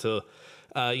those just to,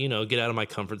 get out of my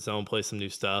comfort zone, play some new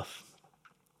stuff.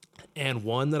 And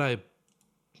one that I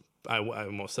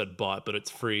almost said bought, but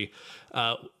it's free,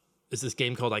 is this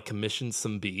game called I Commissioned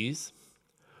Some Bees.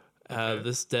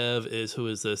 This dev who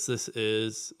is this? This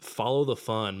is Follow the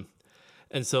Fun.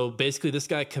 And so basically this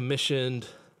guy commissioned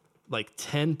like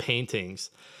 10 paintings,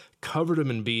 covered them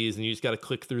in bees, and you just got to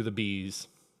click through the bees.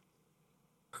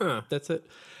 Huh. That's it.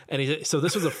 And so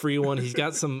this was a free one. He's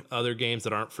got some other games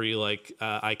that aren't free, like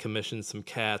I commissioned some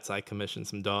cats, I commissioned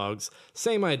some dogs.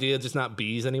 Same idea, just not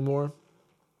bees anymore.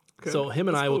 Okay. So him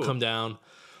and I will come down.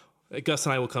 Gus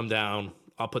and I will come down.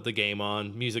 I'll put the game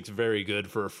on. Music's very good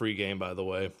for a free game, by the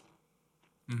way.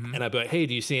 Mm-hmm. And I'd be like, hey,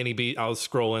 do you see any bees? I'll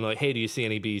scroll in like, hey, do you see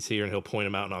any bees here? And he'll point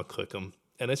them out and I'll click them.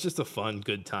 And it's just a fun,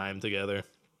 good time together.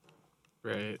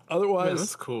 Right. Otherwise,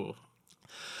 that's cool.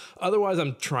 Otherwise,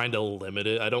 I'm trying to limit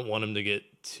it. I don't want him to get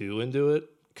too into it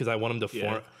because I want him to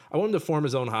form. I want him to form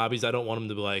his own hobbies. I don't want him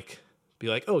to be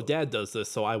like, oh, Dad does this,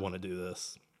 so I want to do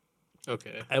this.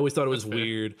 Okay. I always thought it was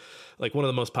weird. Like one of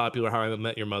the most popular How I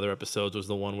Met Your Mother episodes was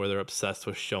the one where they're obsessed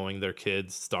with showing their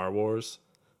kids Star Wars.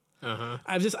 Uh-huh.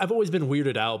 I've always been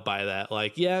weirded out by that.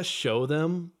 Like, yeah, show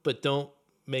them, but don't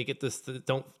make it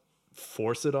don't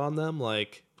force it on them.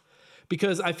 Like,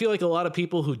 because I feel like a lot of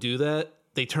people who do that,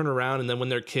 they turn around and then when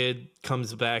their kid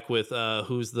comes back with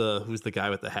who's the guy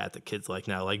with the hat that kids like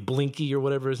now, like Blinky or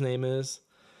whatever his name is.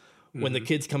 Mm-hmm. When the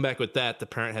kids come back with that, the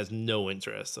parent has no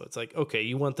interest. So it's like, okay,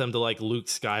 you want them to like Luke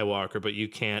Skywalker, but you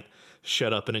can't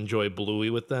shut up and enjoy Bluey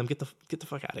with them. Get the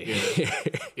fuck out of here.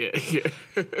 Yeah.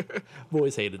 I've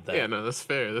always hated that. Yeah, no, that's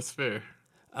fair. That's fair.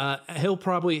 He'll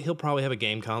probably have a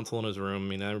game console in his room. I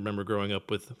mean, I remember growing up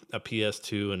with a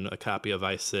PS2 and a copy of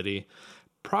Vice City.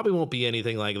 Probably won't be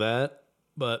anything like that.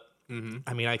 But,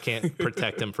 I mean, I can't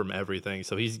protect him from everything.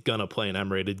 So he's going to play an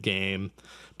M-rated game,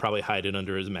 probably hide it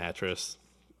under his mattress.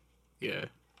 Yeah.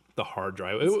 The hard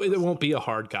drive. It won't be a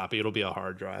hard copy. It'll be a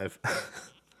hard drive.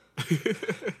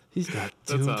 He's got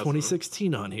Doom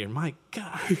 2016 on here. My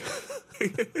God.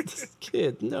 This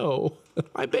kid, no.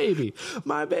 My baby.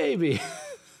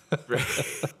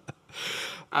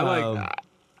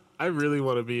 I really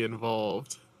want to be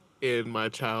involved in my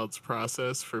child's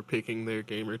process for picking their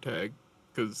gamer tag.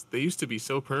 Because they used to be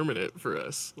so permanent for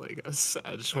us. Like,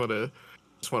 I just want to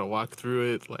walk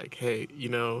through it. Like, hey,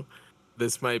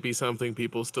 this might be something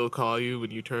people still call you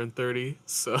when you turn 30.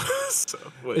 So,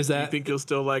 what, Is do you that? think you'll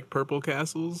still like purple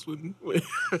castles when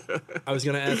I was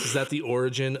gonna ask. Is that the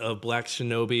origin of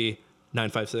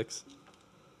Blackshinobi956?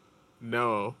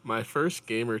 No, my first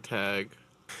gamer tag,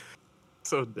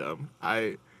 so dumb.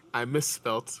 I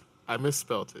misspelt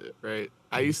it, right?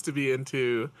 I used to be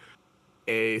into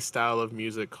a style of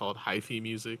music called hyphy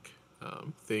music.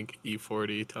 Think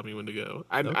E40, Tell Me When to Go.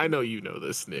 I Okay. know you know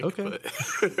this, Nick, Okay.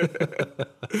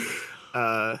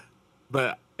 uh,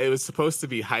 but it was supposed to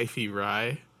be hyphy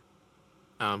Rye,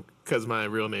 because my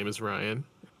real name is Ryan,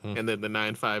 Hmm. and then the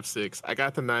 956. I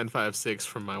got the 956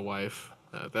 from my wife.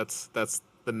 That's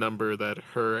the number that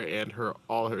her and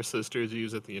all her sisters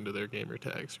use at the end of their gamer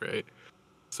tags, right?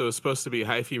 So it's supposed to be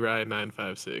hyphy Rye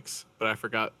 956, but I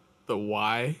forgot the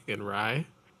Y in Rye,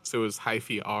 so it was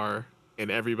hyphy R, and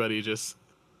everybody just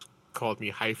called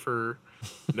me Hypher.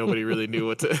 Nobody really knew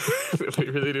what to nobody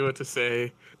really knew what to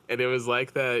say, and it was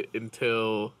like that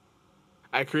until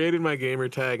I created my gamer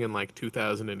tag in like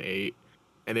 2008,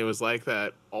 and it was like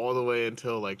that all the way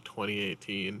until like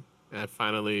 2018. And I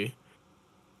finally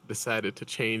decided to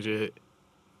change it.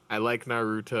 I like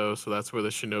Naruto, so that's where the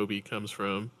shinobi comes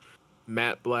from.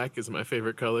 Matte black is my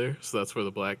favorite color, so that's where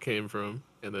the black came from.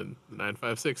 And then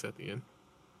 956 at the end.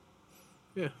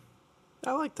 Yeah.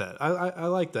 I like that. I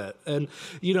like that. And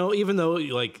even though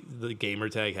like the gamer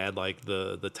tag had like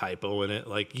the typo in it,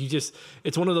 like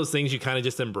it's one of those things you kind of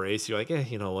just embrace. You're like,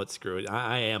 you know what, screw it.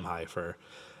 I am high for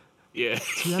Yeah.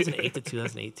 2008 to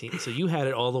 2018. So you had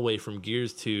it all the way from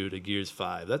Gears 2 to Gears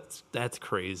 5. That's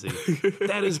crazy.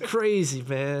 That is crazy,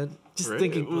 man. Just Right?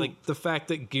 thinking Ooh. like the fact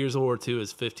that Gears of War 2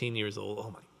 is 15 years old.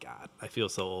 Oh my god, I feel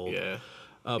so old. Yeah.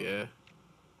 Yeah.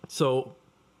 So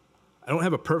I don't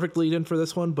have a perfect lead in for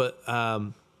this one, but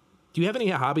do you have any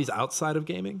hobbies outside of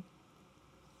gaming?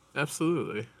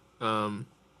 Absolutely.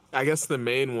 I guess the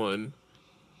main one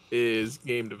is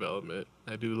game development.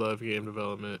 I do love game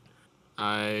development.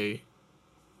 I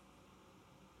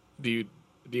do you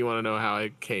do you want to know how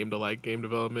I came to like game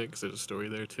development? Because there's a story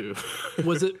there too.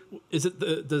 Does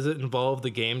it involve the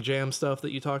game jam stuff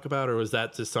that you talk about, or was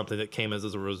that just something that came as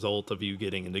a result of you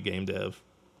getting into game dev?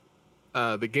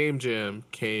 The game jam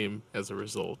came as a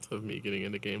result of me getting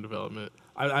into game development.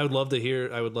 I would love to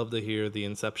hear. I would love to hear the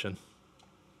inception.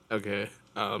 Okay.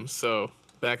 So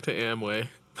back to Amway.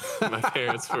 My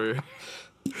parents were.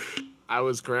 I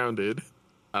was grounded,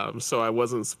 so I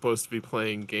wasn't supposed to be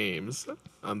playing games.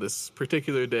 On this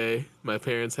particular day, my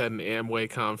parents had an Amway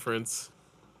conference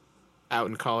out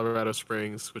in Colorado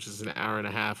Springs, which is an hour and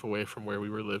a half away from where we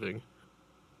were living.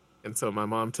 And so my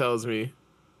mom tells me,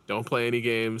 "Don't play any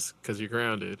games because you're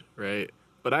grounded," right?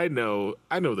 But I know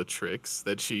the tricks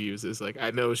that she uses. Like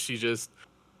I know she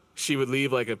would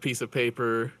leave like a piece of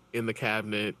paper in the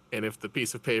cabinet, and if the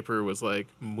piece of paper was like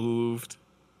moved,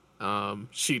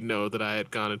 she'd know that I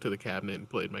had gone into the cabinet and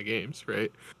played my games,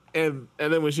 right? And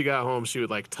then when she got home, she would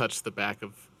like touch the back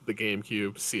of the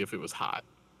GameCube, see if it was hot,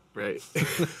 right?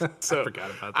 So I forgot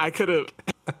about that. I could have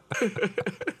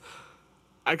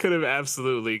I could have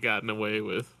absolutely gotten away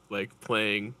with like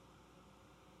playing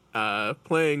a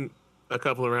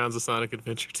couple of rounds of Sonic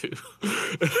Adventure 2.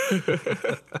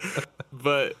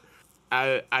 But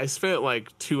I spent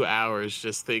like 2 hours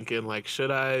just thinking like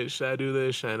should I do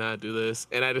this, should I not do this,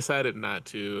 and I decided not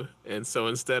to. And so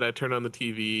instead I turned on the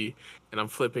TV and I'm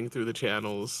flipping through the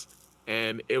channels,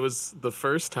 and it was the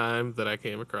first time that I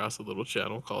came across a little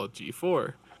channel called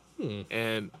G4.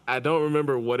 And I don't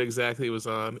remember what exactly was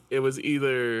on. It was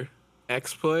either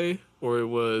X Play or it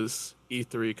was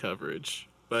E3 coverage,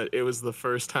 but it was the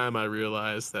first time I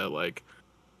realized that like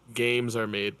games are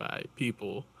made by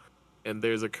people and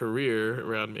there's a career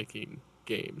around making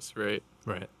games, right?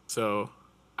 Right. So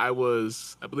I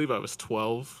believe I was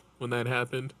 12 when that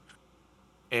happened,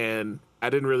 and I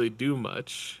didn't really do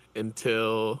much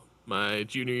until my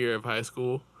junior year of high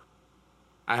school.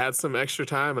 I had some extra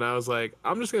time and I was like,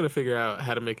 I'm just going to figure out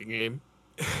how to make a game.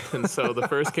 And so the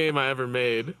first game I ever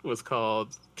made was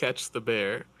called Catch the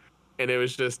Bear. And it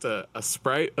was just a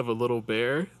sprite of a little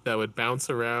bear that would bounce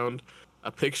around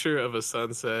a picture of a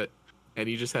sunset. And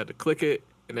you just had to click it.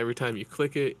 And every time you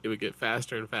click it, it would get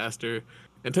faster and faster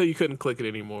until you couldn't click it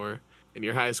anymore. And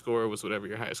your high score was whatever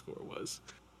your high score was.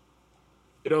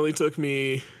 It only took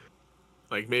me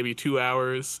like maybe 2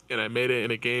 hours, and I made it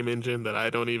in a game engine that I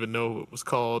don't even know what was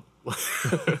called.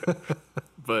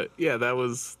 But yeah, that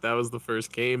was the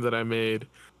first game that I made.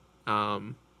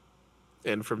 And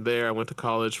from there, I went to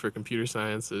college for computer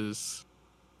sciences,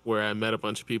 where I met a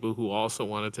bunch of people who also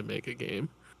wanted to make a game.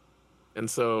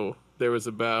 And so there was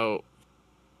about,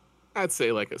 I'd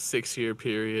say like a 6-year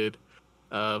period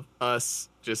of us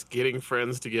just getting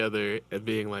friends together and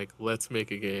being like, let's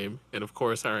make a game. And of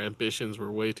course, our ambitions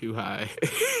were way too high.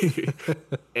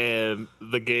 And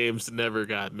the games never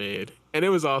got made. And it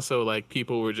was also like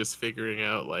people were just figuring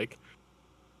out like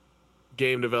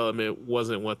game development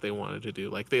wasn't what they wanted to do.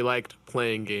 Like they liked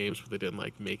playing games, but they didn't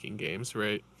like making games,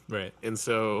 right? Right. And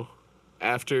so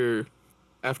after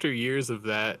years of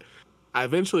that, I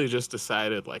eventually just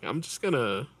decided like I'm just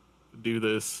gonna do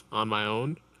this on my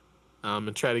own,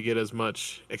 and try to get as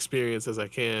much experience as I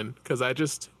can because I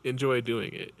just enjoy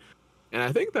doing it. And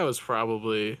I think that was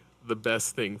probably the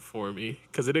best thing for me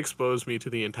because it exposed me to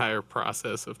the entire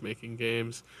process of making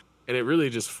games, and it really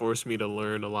just forced me to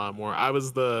learn a lot more. I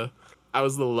was the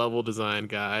level design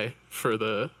guy for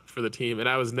the team, and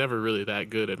I was never really that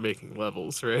good at making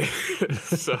levels, right?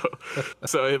 so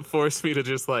so it forced me to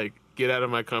just like get out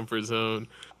of my comfort zone,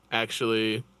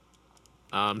 actually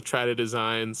try to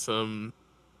design some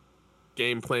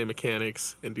gameplay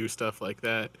mechanics and do stuff like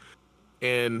that.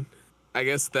 And I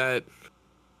guess that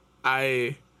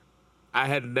I I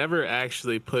had never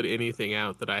actually put anything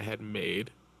out that I had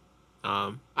made.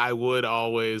 I would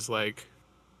always like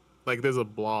there's a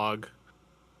blog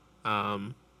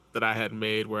that I had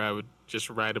made where I would just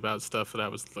write about stuff that I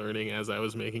was learning as I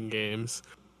was making games,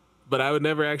 but I would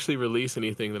never actually release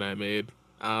anything that I made.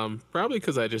 Probably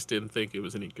because I just didn't think it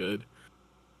was any good.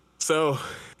 So,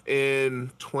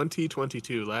 in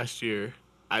 2022, last year,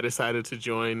 I decided to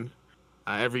join.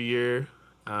 Every year,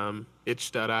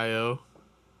 itch.io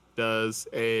does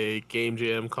a game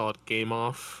jam called Game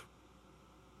Off,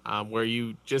 where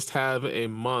you just have a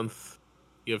month.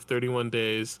 You have 31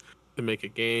 days to make a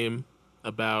game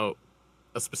about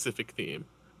a specific theme.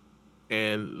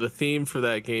 And the theme for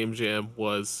that game jam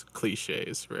was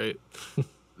cliches, right?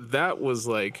 That was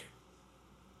like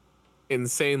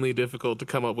insanely difficult to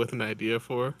come up with an idea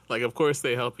for. Like, of course,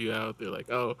 they help you out. They're like,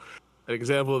 oh, an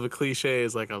example of a cliche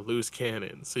is like a loose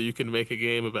cannon. So you can make a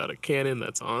game about a cannon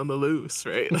that's on the loose,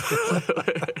 right?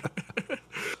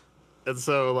 And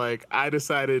so, like, I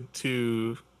decided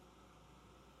to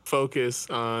focus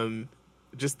on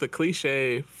just the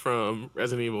cliche from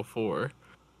Resident Evil 4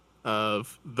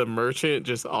 of the merchant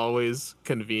just always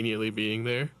conveniently being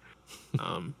there.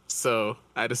 So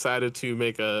I decided to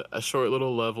make a short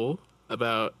little level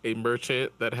about a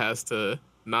merchant that has to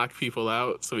knock people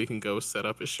out so he can go set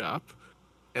up his shop.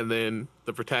 And then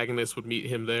the protagonist would meet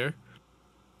him there.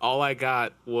 All I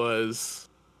got was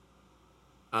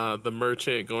the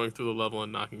merchant going through the level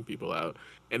and knocking people out.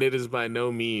 And it is by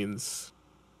no means,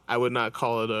 I would not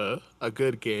call it a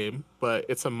good game, but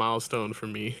it's a milestone for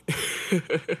me.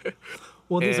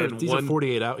 Well, these are And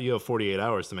 48 hours. You have 48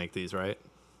 hours to make these, right?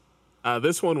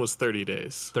 this one was 30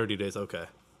 days. 30 days. Okay.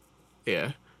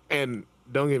 Yeah. And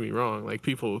don't get me wrong, like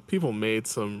people made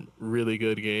some really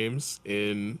good games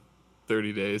in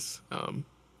 30 days.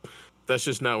 That's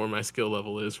just not where my skill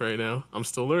level is right now. I'm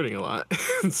still learning a lot.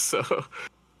 So,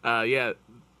 yeah,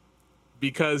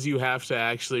 because you have to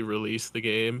actually release the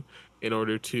game in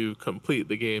order to complete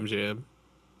the game jam.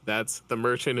 That's The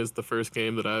Merchant is the first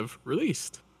game that I've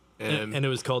released. And it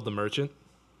was called The Merchant?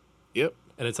 Yep.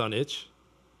 And it's on itch?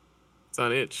 It's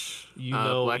on itch. You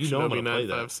know I'm gonna play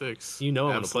that. Blackshinobi956. You know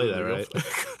I'm gonna play that,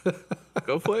 right?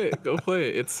 Go play it. Go play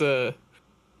it. It's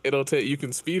it'll take, you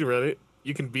can speed run it.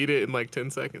 You can beat it in like 10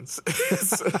 seconds.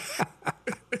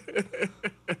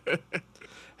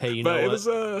 Hey, you know But it what?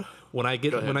 was When I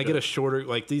get Go ahead, when I go get a ahead. shorter,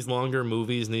 like these longer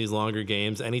movies and these longer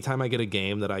games, anytime I get a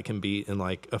game that I can beat in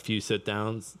like a few sit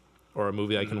downs, or a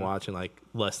movie I can watch in like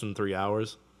less than 3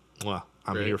 hours, well,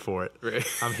 I'm Right. here for it. Right.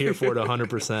 I'm here for it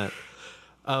 100%.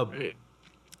 Right.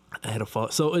 I had a follow.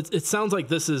 So it sounds like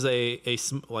this is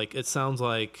like it sounds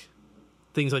like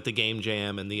things like the game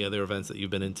jam and the other events that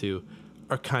you've been into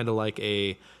are kind of like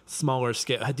a smaller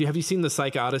scale. Have you seen the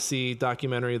Psych Odyssey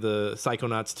documentary, the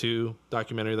Psychonauts 2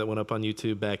 documentary that went up on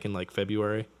YouTube back in like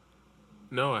February?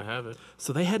 No, I haven't.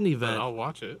 So they had an But event. I'll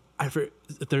watch it.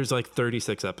 There's like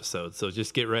 36 episodes, so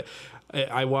just get ready.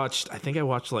 I think I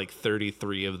watched like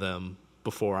 33 of them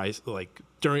before I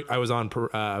was on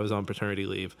paternity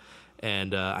leave,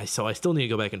 and I still need to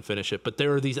go back and finish it. But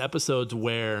there are these episodes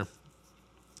where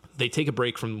they take a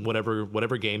break from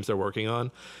whatever games they're working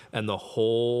on, and the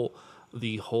whole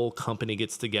company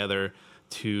gets together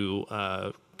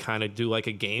to kind of do like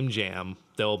a game jam.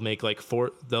 They'll make like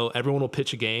everyone will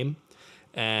pitch a game,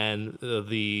 and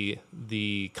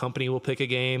the company will pick a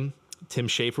game. Tim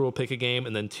Schafer will pick a game,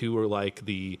 and then two are like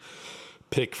the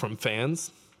pick from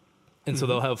fans. And so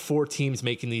they'll have 4 teams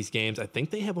making these games. I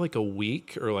think they have like a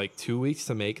week or like 2 weeks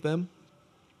to make them.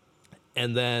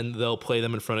 and then they'll play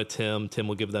them in front of Tim. Tim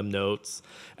will give them notes,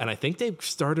 and I think they've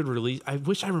started release. I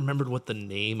wish I remembered what the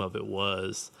name of it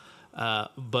was,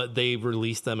 but they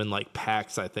release them in like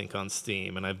packs, I think, on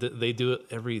Steam, and they do it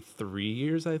every 3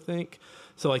 years, I think.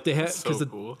 So like they have, because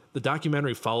cool. the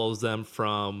documentary follows them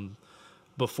from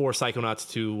before Psychonauts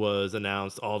 2 was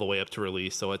announced all the way up to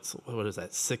release. So it's, what is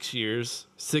that, 6 years?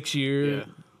 6 year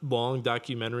long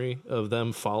documentary of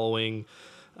them following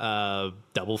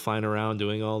Double Fine around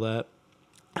doing all that.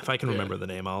 If I can remember the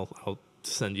name, I'll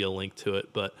send you a link to it.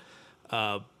 But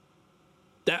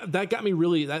that got me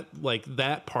really,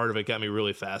 that part of it got me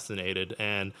really fascinated.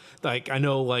 And like, I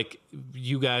know like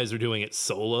you guys are doing it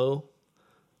solo,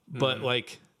 but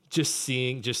like just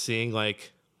seeing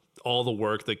like all the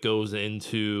work that goes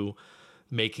into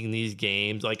making these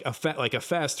games, like a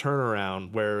fast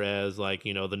turnaround, whereas like,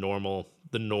 you know, the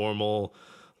normal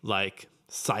like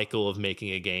cycle of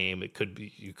making a game,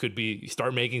 you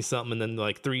start making something and then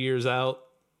like 3 years out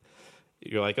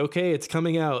you're like, okay, it's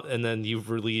coming out, and then you've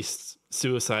released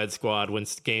Suicide Squad when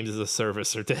games as a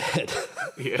service are dead.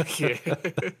 Yeah.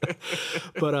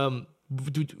 But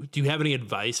do you have any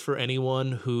advice for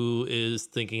anyone who is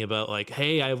thinking about like,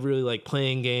 hey, I really like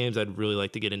playing games, I'd really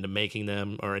like to get into making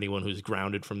them, or anyone who's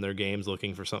grounded from their games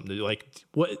looking for something to do? Like,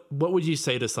 what would you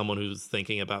say to someone who's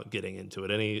thinking about getting into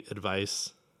it? Any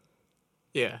advice?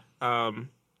 Yeah. I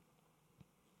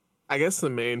guess the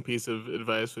main piece of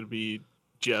advice would be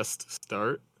just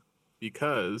start,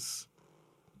 because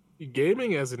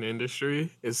gaming as an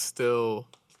industry is still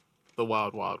the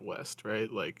wild, wild west,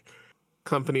 right? Like,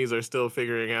 companies are still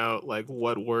figuring out like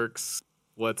what works,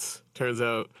 turns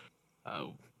out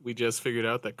we just figured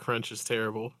out that crunch is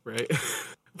terrible, right?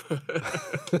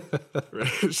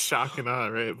 Right? Shock and awe,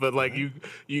 right? But like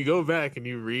you go back and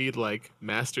you read like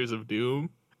Masters of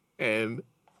Doom, and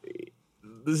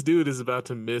this dude is about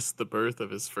to miss the birth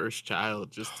of his first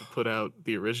child just to put out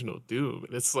the original Doom.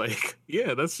 And it's like,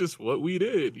 yeah, that's just what we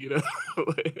did, you know?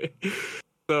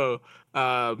 So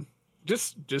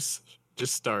just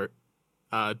start.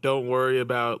 Don't worry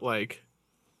about like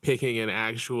picking an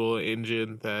actual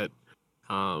engine that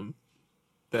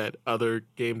other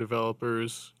game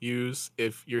developers use.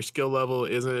 If your skill level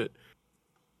isn't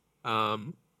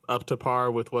up to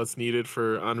par with what's needed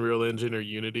for Unreal Engine or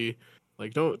Unity,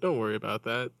 like don't worry about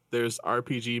that. There's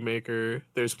RPG Maker.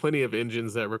 There's plenty of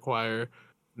engines that require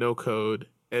no code,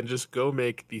 and just go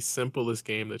make the simplest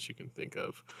game that you can think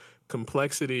of.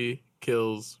 Complexity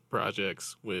kills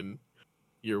projects when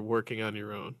you're working on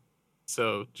your own.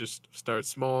 So just start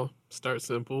small, start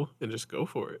simple, and just go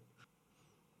for it.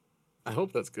 I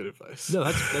hope that's good advice. No,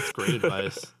 that's great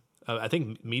advice. I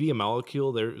think Media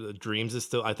Molecule, Dreams is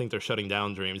still. I think they're shutting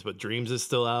down Dreams, but Dreams is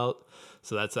still out.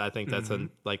 So I think that's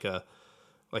a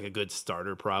good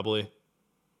starter probably.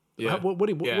 Yeah. What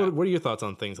are your thoughts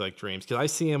on things like Dreams? Because I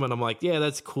see them and I'm like, yeah,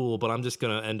 that's cool, but I'm just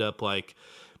gonna end up like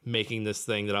making this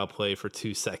thing that I'll play for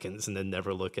 2 seconds and then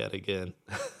never look at again.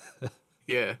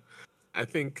 Yeah, I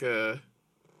think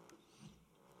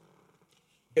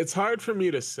it's hard for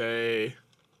me to say.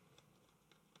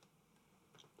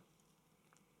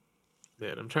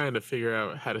 Man, I'm trying to figure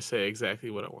out how to say exactly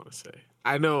what I want to say.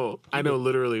 I know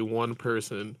literally one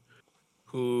person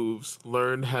who's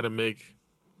learned how to make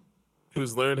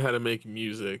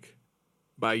music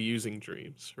by using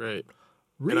Dreams, right?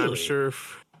 Really? And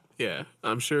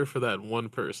I'm sure for that one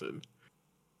person,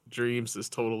 Dreams is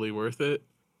totally worth it.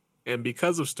 And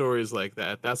because of stories like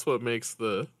that, that's what makes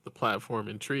the platform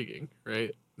intriguing,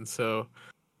 right? And so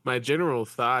my general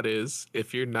thought is,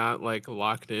 if you're not like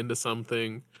locked into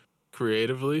something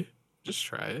creatively, just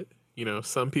try it. You know,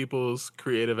 some people's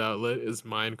creative outlet is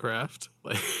Minecraft,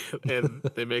 like, and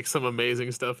they make some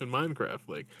amazing stuff in Minecraft.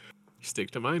 Like, you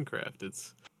stick to Minecraft.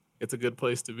 It's a good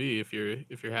place to be if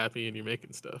you're happy and you're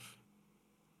making stuff.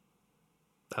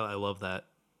 I love that.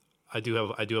 I do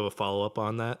have a follow up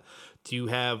on that. Do you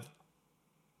have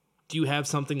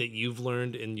something that you've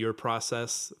learned in your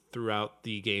process throughout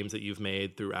the games that you've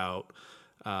made, throughout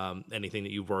anything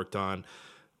that you've worked on?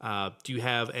 Do you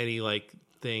have any like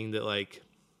thing that like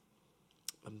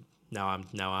now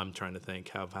I'm trying to think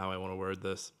how I want to word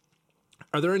this.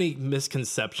 Are there any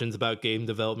misconceptions about game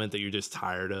development that you're just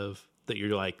tired of? That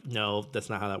you're like, no, that's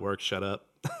not how that works. Shut up.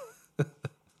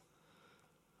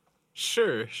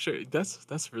 Sure. That's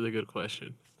a really good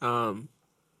question.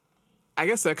 I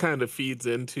guess that kind of feeds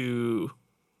into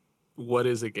what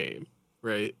is a game,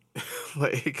 right?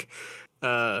 Like,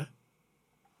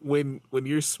 when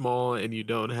you're small and you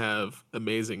don't have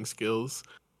amazing skills,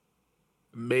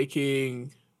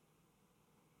 making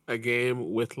a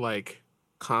game with like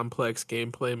complex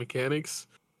gameplay mechanics,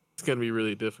 it's gonna be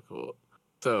really difficult.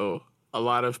 So a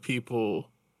lot of people,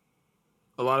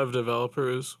 a lot of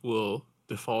developers will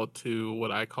default to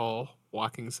what I call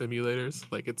walking simulators.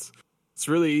 Like it's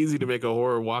really easy to make a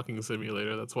horror walking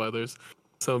simulator. That's why there's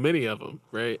so many of them,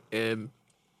 right? And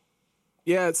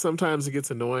yeah, sometimes it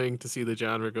gets annoying to see the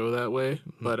genre go that way,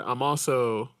 but I'm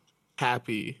also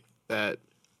happy that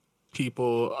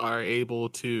people are able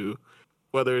to,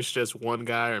 whether it's just one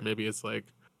guy or maybe it's like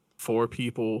four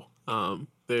people,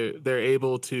 they're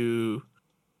able to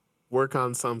work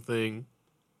on something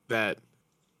that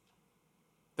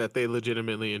they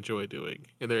legitimately enjoy doing,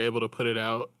 and they're able to put it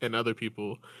out, and other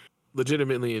people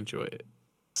legitimately enjoy it.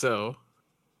 So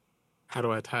how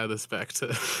do I tie this back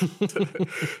to,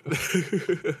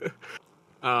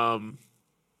 um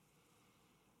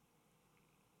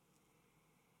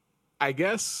I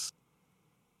guess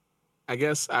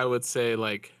I would say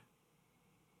like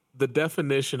the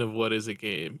definition of what is a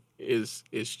game is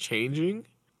changing,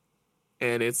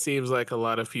 and it seems like a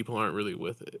lot of people aren't really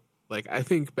with it. Like I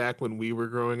think back when we were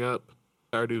growing up,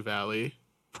 Stardew Valley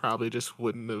probably just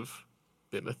wouldn't have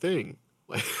been a thing.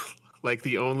 Like like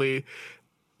the only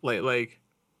like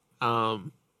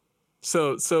um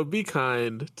so be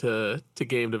kind to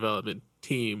game development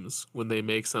teams when they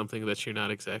make something that you're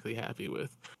not exactly happy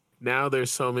with. Now there's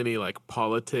so many like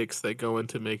politics that go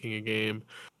into making a game.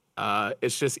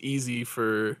 It's just easy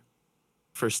for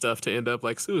stuff to end up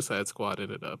like Suicide Squad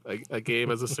ended up. A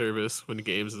game as a service when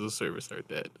games as a service are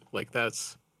dead. Like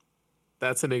that's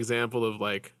an example of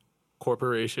like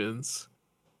corporations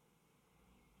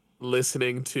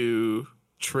listening to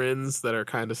trends that are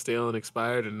kind of stale and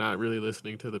expired and not really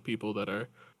listening to the people that are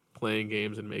playing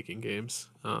games and making games.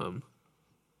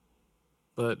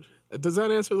 But does that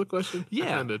answer the question?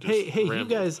 Yeah. Hey,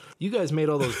 you guys made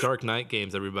all those Dark Knight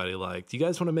games everybody liked. You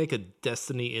guys want to make a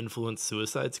Destiny influenced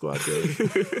Suicide Squad game?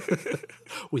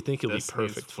 We think you'll be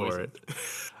perfect for it.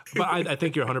 But I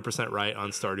think you're 100% right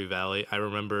on Stardew Valley. I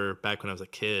remember back when I was a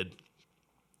kid,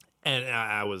 and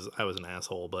I was an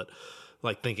asshole, but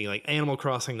like thinking like Animal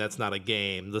Crossing, that's not a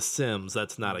game. The Sims,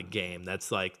 that's not a game. That's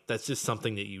just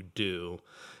something that you do.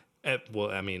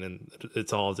 Well, I mean, and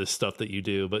it's all this stuff that you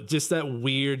do, but just that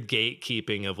weird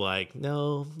gatekeeping of like,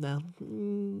 no,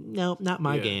 not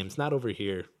my games, not over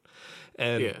here.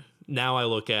 And now I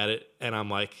look at it and I'm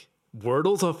like,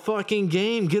 Wordle's a fucking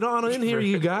game. Get on in here,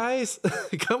 you guys.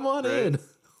 Come on in.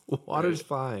 Water's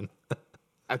fine.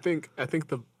 I think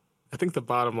the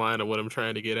bottom line of what I'm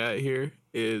trying to get at here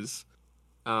is,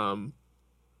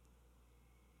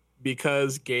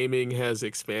 because gaming has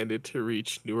expanded to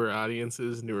reach newer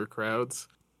audiences, newer crowds,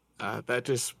 that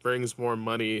just brings more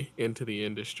money into the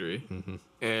industry. Mm-hmm.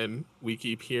 And we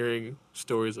keep hearing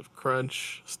stories of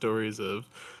crunch, stories of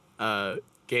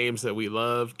games that we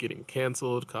love getting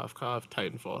canceled. Cough, cough.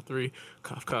 Titanfall 3.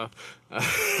 Cough, cough.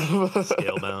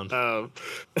 Scalebound.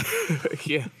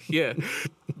 Yeah.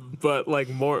 But like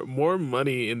more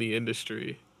money in the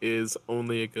industry is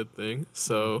only a good thing.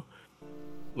 So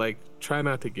like try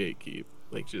not to gatekeep.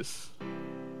 Like just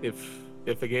if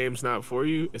a game's not for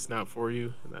you, it's not for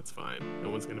you, and that's fine. No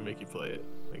one's gonna make you play it.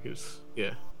 Like it's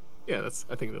I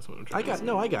think that's what I'm trying to say.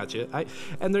 I got you.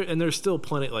 And there's still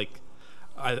plenty like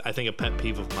I think a pet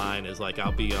peeve of mine is like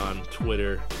I'll be on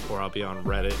Twitter or I'll be on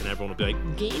Reddit and everyone will be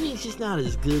like, gaming's just not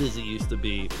as good as it used to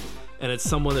be. And it's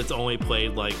someone that's only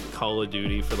played like Call of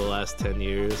Duty for the last 10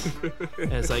 years.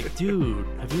 And it's like, dude,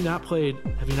 have you not played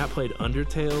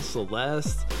Undertale,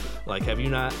 Celeste? Like, have you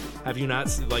not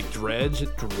like Dredge,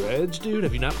 dude?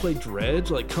 Have you not played Dredge?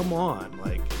 Like, come on.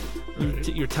 Like,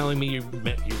 you're telling me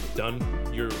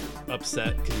you're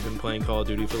upset because you've been playing Call of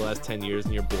Duty for the last 10 years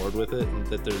and you're bored with it and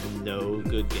that there's no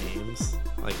good games?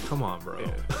 Like, come on, bro.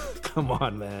 Yeah. Come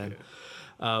on, man.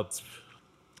 Yeah.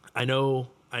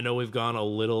 I know we've gone a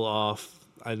little off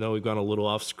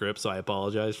script, so I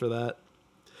apologize for that.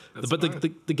 But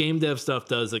the game dev stuff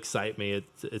does excite me.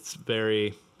 It's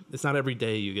not every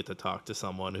day you get to talk to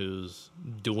someone who's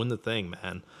doing the thing,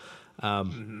 man. I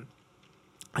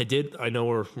know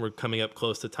we're coming up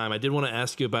close to time. I did want to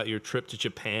ask you about your trip to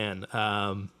Japan.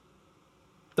 The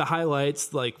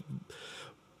highlights, like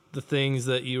the things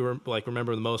that you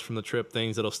remember the most from the trip,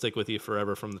 things that'll stick with you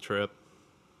forever from the trip.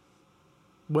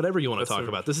 Whatever you want to talk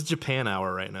about. This is Japan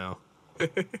hour right now.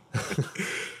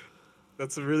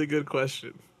 That's a really good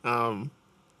question.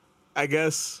 I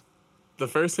guess the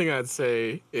first thing I'd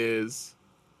say is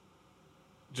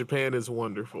Japan is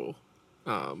wonderful.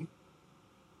 The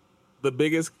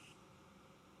biggest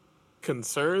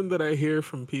concern that I hear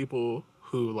from people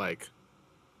who like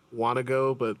want to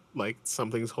go but like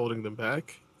something's holding them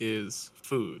back is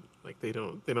food. Like they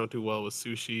don't do well with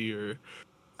sushi or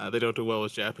they don't do well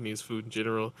with Japanese food in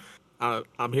general.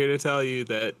 I'm here to tell you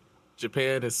that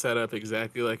Japan is set up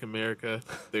exactly like America.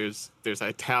 There's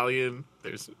Italian,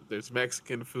 there's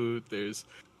Mexican food, there's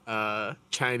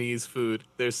Chinese food.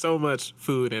 There's so much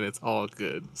food and it's all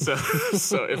good. So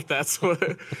so if that's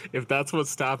what's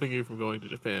stopping you from going to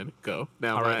Japan, go.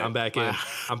 Now All right, I'm back in.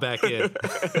 I'm back in.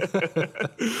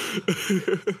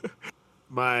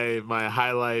 my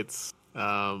highlights.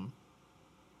 I'm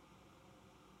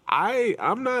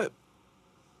not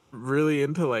really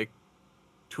into like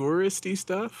touristy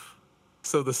stuff.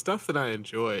 So the stuff that I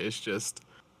enjoy is just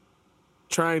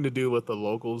trying to do what the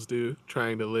locals do,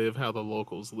 trying to live how the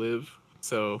locals live.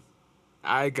 So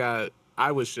I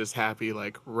was just happy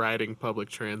like riding public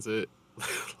transit.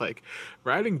 Like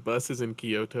riding buses in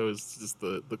Kyoto is just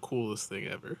the coolest thing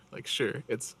ever. Like sure,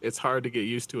 it's hard to get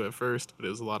used to at first, but it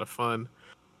was a lot of fun.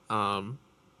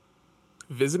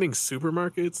 Visiting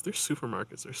supermarkets, their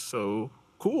supermarkets are so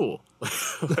cool.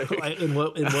 Like, in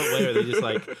what way are they just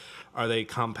like? Are they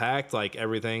compact? Like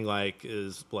everything like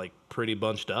is like pretty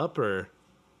bunched up, or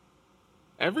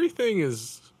everything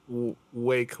is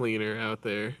way cleaner out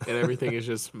there, and everything is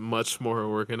just much more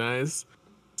organized.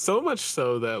 So much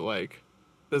so that like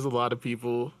there's a lot of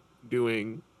people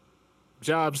doing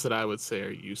jobs that I would say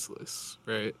are useless,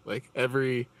 right? Like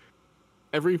every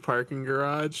parking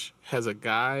garage has a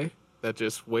guy that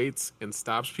just waits and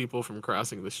stops people from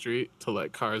crossing the street to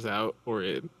let cars out or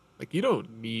in. Like you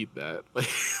don't need that. Like,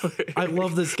 I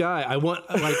love this guy. I want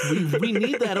like we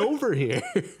need that over here.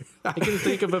 I can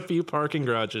think of a few parking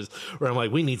garages where I'm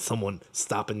like, we need someone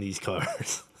stopping these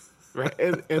cars. Right,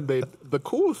 and the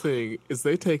cool thing is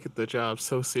they take the job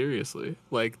so seriously.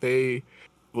 Like they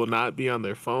will not be on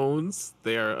their phones.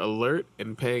 They are alert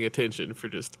and paying attention for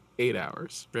just 8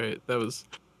 hours. Right, that was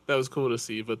cool to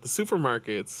see. But the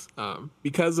supermarkets,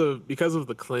 because of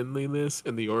the cleanliness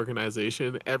and the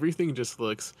organization, everything just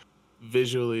looks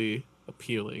visually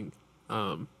appealing.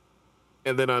 And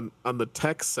then on the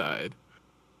tech side,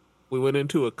 we went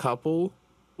into a couple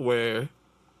where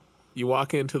you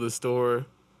walk into the store,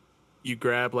 you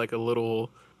grab like a little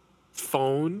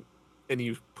phone and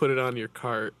you put it on your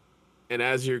cart, and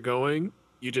as you're going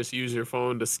you just use your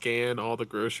phone to scan all the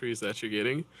groceries that you're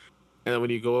getting, and then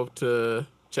when you go up to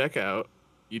checkout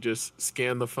you just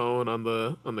scan the phone on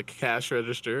the cash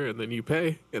register and then you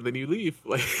pay and then you leave.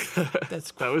 Like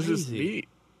That's that was just crazy. neat.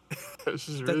 That was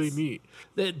just really neat.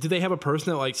 Do they have a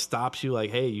person that like stops you like,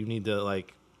 hey, you need to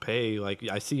like pay, like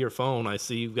I see your phone, I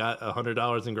see you've got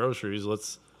 $100 in groceries,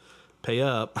 let's pay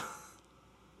up?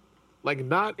 Like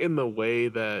not in the way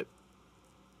that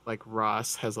like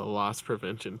Ross has a loss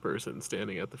prevention person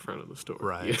standing at the front of the store,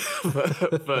 Right.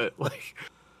 but like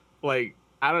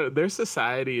I don't. Their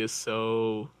society is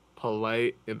so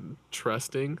polite and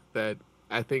trusting that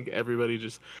I think everybody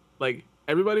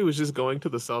was just going to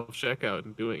the self checkout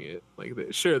and doing it. Like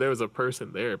sure, there was a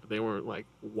person there, but they weren't like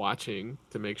watching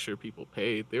to make sure people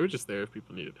paid. They were just there if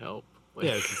people needed help. Like,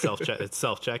 Yeah, it's self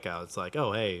checkout. It's like,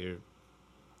 oh hey,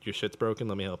 your shit's broken,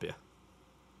 let me help you.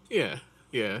 Yeah.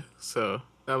 So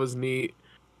that was neat.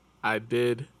 I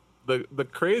did the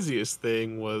craziest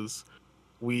thing was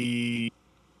we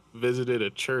visited a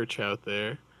church out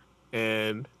there,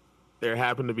 and there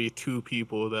happened to be two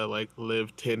people that like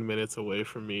lived 10 minutes away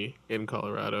from me in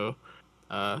Colorado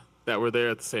that were there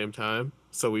at the same time.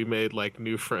 So we made like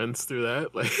new friends through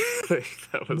that. Like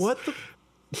that was What the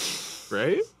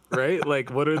right?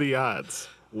 Like what are the odds?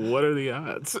 What are the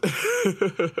odds?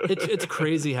 it's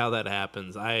crazy how that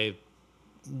happens. I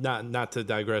not to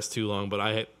digress too long, but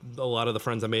a lot of the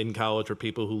friends I made in college were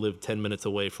people who lived 10 minutes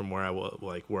away from where I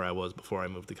was before I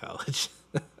moved to college.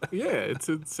 Yeah, it's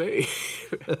insane.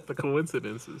 The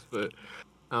coincidences, but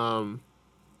and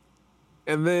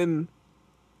then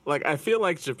like I feel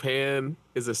like Japan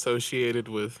is associated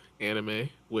with anime,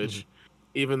 which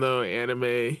even though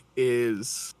anime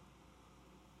is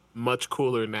much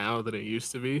cooler now than it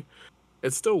used to be,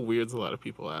 it still weirds a lot of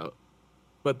people out.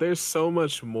 But there's so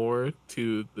much more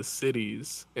to the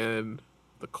cities and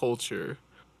the culture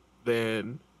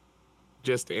than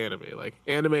just anime. Like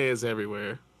anime is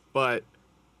everywhere, but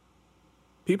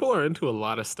people are into a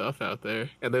lot of stuff out there,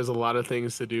 and there's a lot of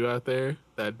things to do out there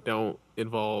that don't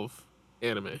involve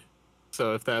anime.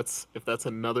 So if that's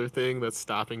another thing that's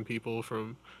stopping people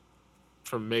from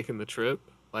making the trip,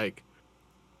 like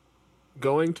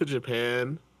going to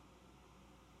Japan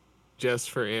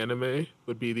just for anime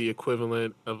would be the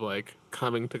equivalent of like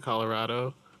coming to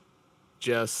Colorado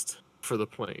just for the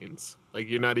plains. Like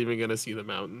you're not even gonna see the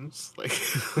mountains. Like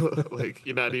like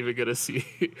you're not even gonna see.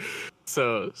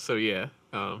 So yeah.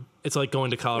 It's like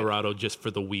going to Colorado just for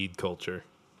the weed culture.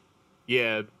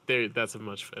 Yeah, that's a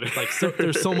much better. Like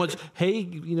there's so much. Hey,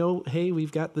 hey,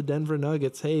 we've got the Denver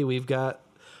Nuggets. Hey, we've got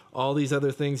all these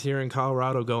other things here in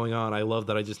Colorado going on. I love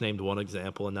that I just named one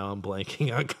example and now I'm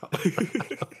blanking on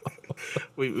Colorado.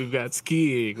 We've got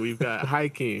skiing, we've got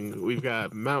hiking, we've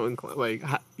got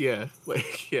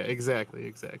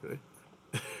exactly.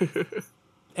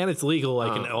 And it's legal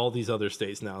like in all these other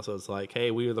states now. So it's like,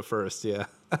 hey, we were the first. Yeah.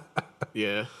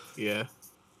 Yeah.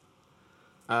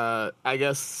 I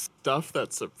guess stuff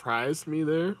that surprised me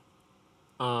there.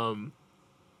 A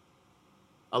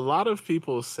lot of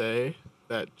people say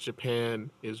that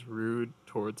Japan is rude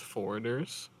towards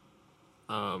foreigners.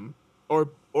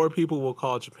 Or people will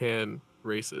call Japan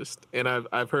racist. And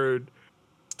I've heard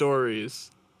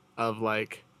stories of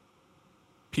like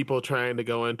people trying to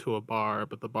go into a bar,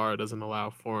 but the bar doesn't allow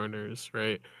foreigners,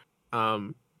 right?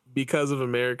 Um, because of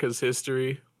America's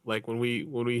history, like when we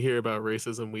hear about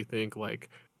racism, we think like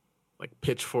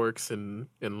pitchforks and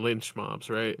lynch mobs,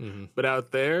 right? Mm-hmm. But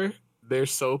out there, they're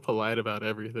so polite about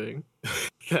everything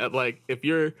that like if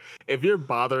you're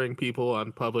bothering people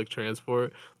on public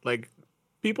transport, like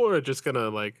people are just gonna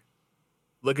like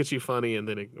look at you funny and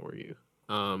then ignore you.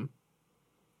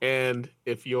 And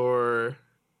if you're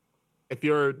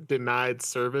denied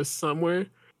service somewhere,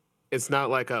 it's not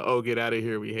like a "oh, get out of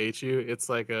here, we hate you." It's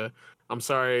like a "I'm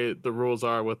sorry, the rules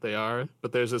are what they are,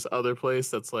 but there's this other place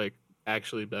that's like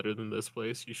actually better than this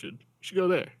place. You should go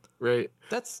there." Right?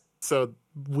 That's So,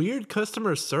 weird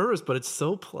customer service, but it's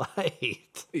so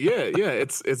polite. yeah,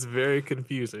 it's very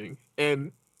confusing.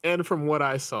 And from what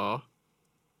I saw,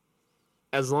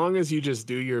 as long as you just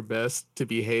do your best to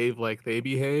behave like they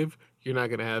behave, you're not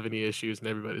going to have any issues and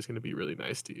everybody's going to be really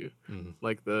nice to you. Mm-hmm.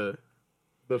 Like the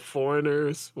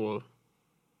foreigners, well,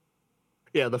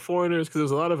 yeah, the foreigners, because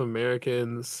there's a lot of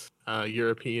Americans,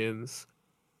 Europeans.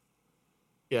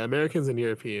 Yeah, Americans and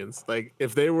Europeans. Like,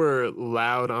 if they were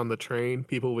loud on the train,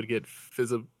 people would get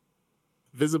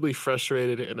visibly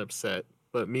frustrated and upset.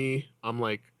 But me, I'm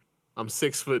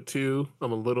 6'2".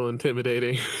 I'm a little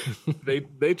intimidating.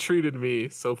 They treated me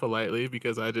so politely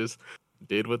because I just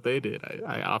did what they did.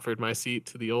 I offered my seat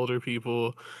to the older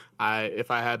people.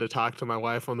 If I had to talk to my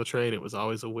wife on the train, it was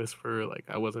always a whisper. Like,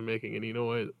 I wasn't making any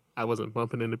noise. I wasn't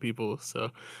bumping into people. So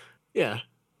yeah.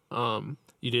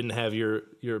 You didn't have your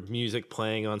music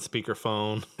playing on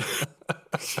speakerphone.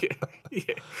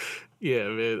 yeah, yeah,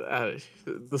 man.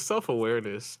 The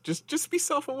self-awareness. Just be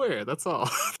self-aware. That's all.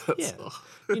 That's Yeah.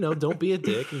 all. Don't be a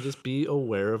dick and just be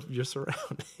aware of your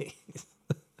surroundings.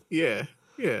 Yeah.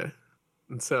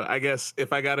 And so I guess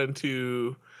if I got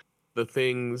into the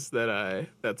things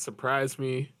that surprised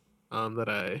me, that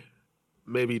I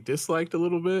maybe disliked a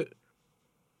little bit,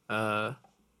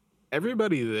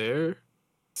 everybody there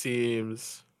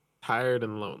seems tired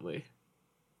and lonely.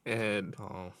 And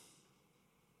Oh.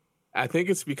 I think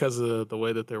it's because of the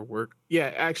way that their work.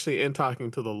 Yeah, actually, in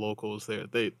talking to the locals there,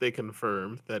 they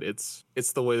confirmed that it's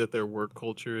the way that their work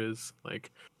culture is. Like,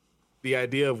 the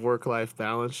idea of work-life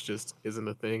balance just isn't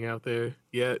a thing out there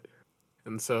yet.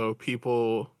 And so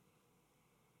people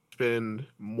spend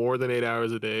more than 8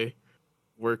 hours a day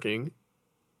working,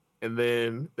 and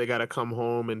then they got to come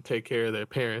home and take care of their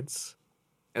parents.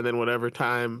 And then whatever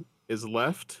time is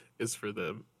left is for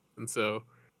them. And so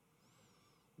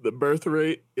the birth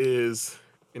rate is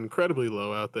incredibly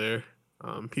low out there.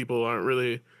 People aren't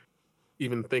really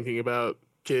even thinking about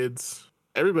kids.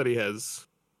 Everybody has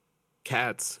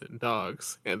cats and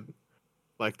dogs, and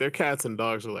like their cats and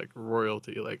dogs are like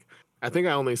royalty. Like, I think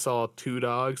I only saw 2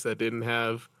 dogs that didn't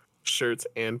have shirts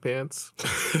and pants,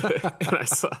 and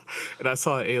I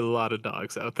saw a lot of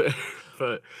dogs out there.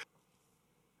 But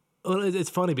Well, it's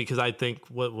funny because I think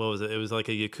what was it? It was like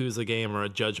a Yakuza game or a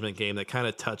Judgment game that kind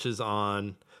of touches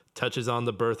on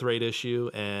the birth rate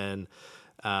issue and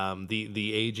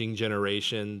the aging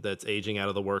generation that's aging out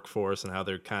of the workforce and how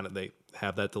they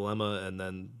have that dilemma. And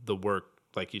then the work,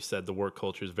 like you said, the work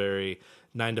culture is very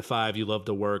 9 to 5. You love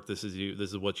to work. This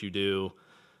is what you do.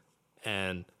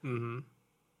 And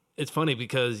it's funny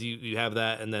because you have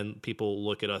that, and then people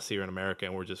look at us here in America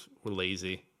and we're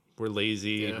lazy. We're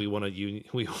lazy. Yeah. We want to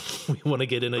we want to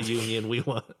get in a union. We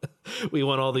want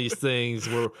all these things.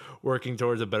 We're working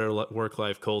towards a better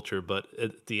work-life culture, but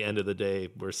at the end of the day,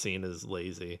 we're seen as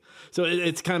lazy. So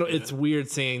it's kind of it's weird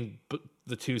seeing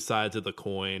the two sides of the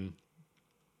coin,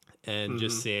 and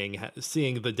just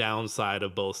seeing the downside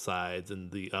of both sides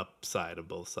and the upside of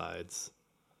both sides.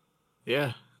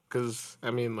 yeah, because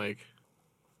I mean, like,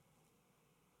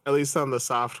 at least on the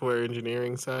software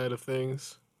engineering side of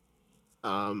things,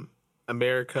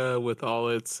 America, with all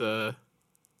its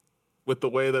with the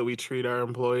way that we treat our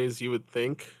employees, you would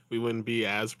think we wouldn't be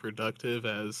as productive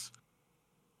as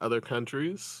other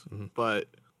countries. But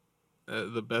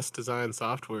the best design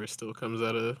software still comes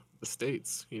out of the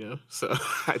States, you know. So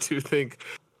I do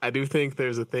think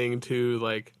there's a thing to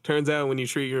like. Turns out when you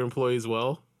treat your employees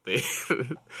well, they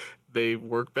they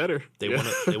work better. They want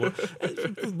to. They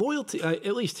want loyalty.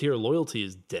 At least here, loyalty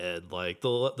is dead. Like the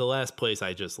last place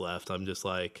I just left, I'm just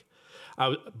like,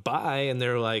 bye, and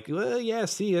they're like, well, yeah,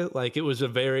 see ya. Like it was a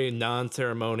very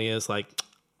non-ceremonious. Like,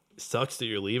 sucks that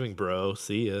you're leaving, bro.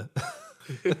 See ya.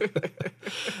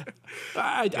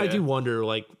 I do wonder,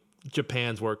 like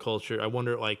Japan's work culture. I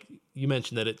wonder, like you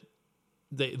mentioned that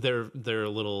they're a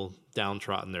little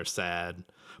downtrodden. They're sad.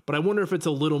 But I wonder if it's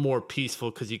a little more peaceful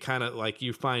because you kind of like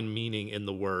you find meaning in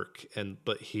the work,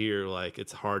 but here like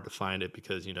it's hard to find it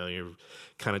because you know you're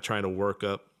kind of trying to work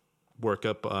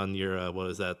up on your what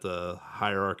is that, the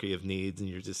hierarchy of needs, and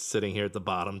you're just sitting here at the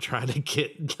bottom trying to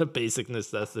get the basic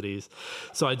necessities.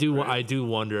 So I do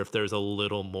wonder if there's a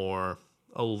little more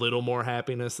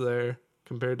happiness there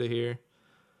compared to here,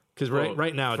 because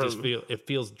right now it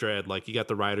feels dread. Like you got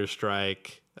the writer's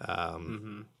strike.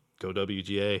 Go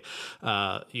WGA.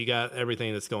 You got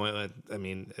everything that's going on. I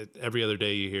mean, every other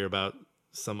day you hear about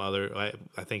some other,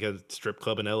 I think a strip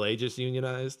club in LA just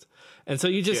unionized. And so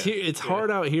you just hear, it's hard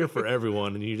out here for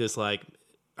everyone. And you just like,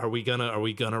 are we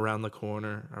gonna round the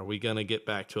corner? Are we gonna get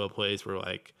back to a place where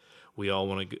like, we all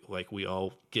want to, like, we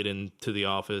all get into the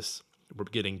office, we're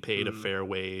getting paid a fair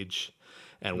wage,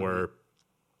 and we're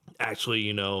actually,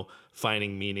 you know,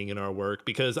 finding meaning in our work?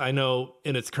 Because I know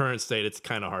in its current state, it's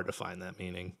kind of hard to find that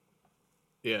meaning.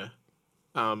 Yeah.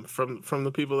 From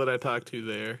the people that I talk to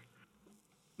there,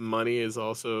 money is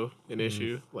also an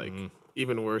issue. Like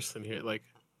even worse than here. Like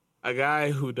a guy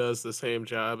who does the same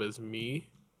job as me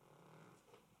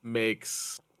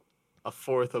makes a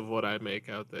fourth of what I make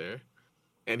out there,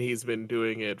 and he's been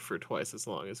doing it for twice as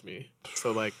long as me.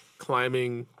 So like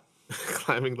climbing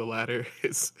the ladder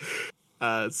is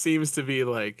seems to be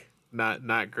like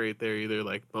not great there either.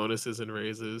 Like bonuses and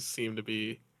raises seem to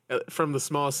be, from the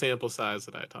small sample size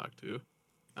that I talked to,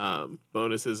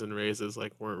 bonuses and raises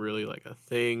like weren't really like a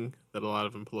thing that a lot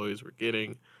of employees were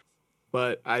getting.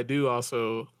 But I do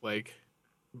also like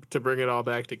to bring it all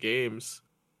back to games.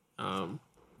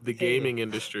 The gaming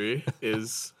industry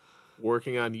is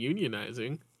working on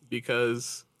unionizing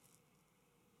because,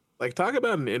 like, talk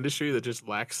about an industry that just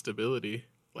lacks stability.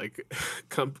 Like,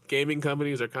 gaming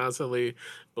companies are constantly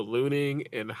ballooning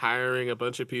and hiring a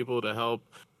bunch of people to help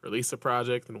release a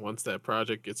project, and once that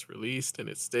project gets released and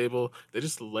it's stable, they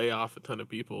just lay off a ton of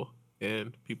people,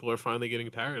 and people are finally getting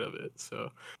tired of it.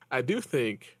 So I do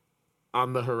think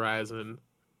on the horizon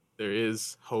there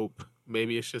is hope.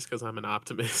 Maybe it's just because I'm an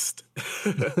optimist,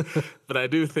 but I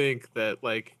do think that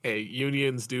like, hey,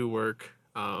 unions do work,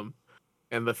 and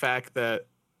the fact that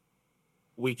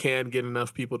we can get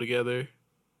enough people together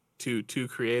to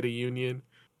create a union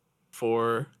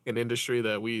for an industry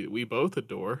that we both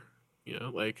adore, you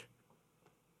know, like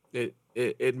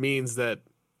it means that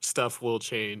stuff will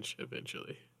change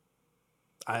eventually.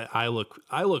 I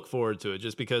look forward to it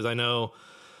just because I know,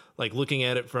 like, looking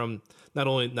at it from not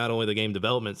only the game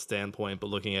development standpoint, but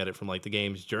looking at it from like the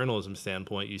games journalism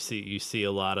standpoint, you see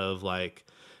a lot of like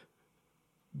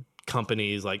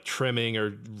companies like trimming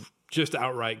or just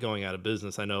outright going out of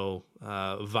business. I know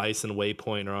Vice and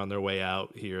Waypoint are on their way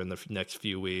out here in the next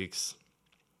few weeks.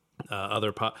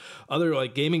 Other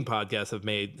like gaming podcasts have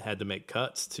had to make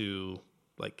cuts to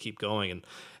like keep going. And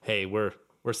hey, we're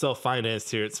self-financed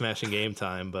here at Smashing Game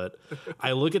Time, but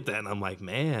I look at that and I'm like,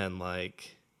 man,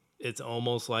 like it's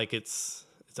almost like it's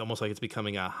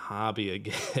becoming a hobby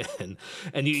again.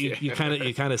 And you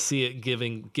kind of see it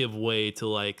give way to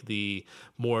like the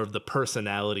more of the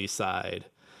personality side.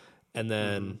 And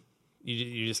then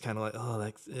you just kind of like, oh,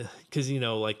 that's, because, you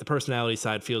know, like the personality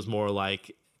side feels more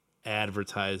like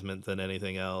advertisement than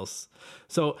anything else.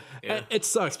 So it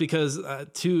sucks because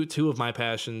two of my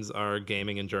passions are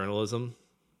gaming and journalism.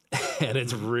 And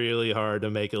it's really hard to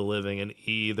make a living in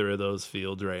either of those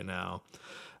fields right now.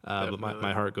 But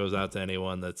my heart goes out to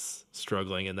anyone that's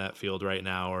struggling in that field right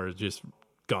now or just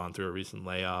gone through a recent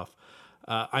layoff.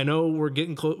 I know we're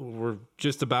getting close. We're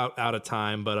just about out of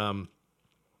time, but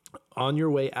on your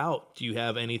way out, do you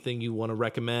have anything you want to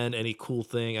recommend? Any cool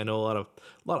thing? I know a lot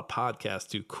of podcasts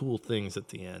do cool things at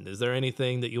the end. Is there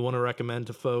anything that you want to recommend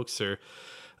to folks, or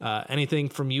anything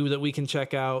from you that we can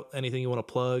check out? Anything you want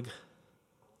to plug?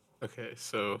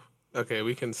 Okay,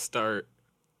 we can start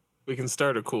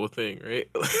a cool thing, right?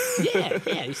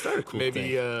 yeah, you start a cool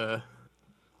thing.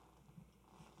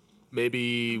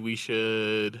 Maybe we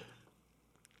should.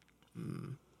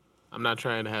 I'm not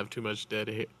trying to have too much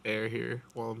dead air here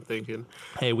while I'm thinking.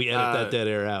 Hey, we edit that dead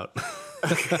air out.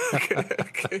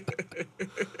 Okay.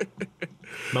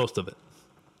 Most of it.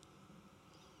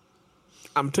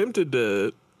 I'm tempted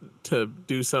to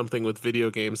do something with video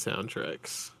game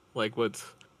soundtracks. Like what's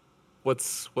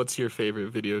your favorite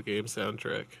video game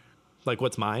soundtrack? Like,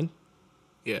 what's mine?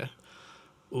 Yeah.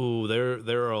 Ooh,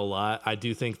 there are a lot. I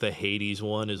do think the Hades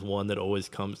one is one that always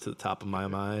comes to the top of my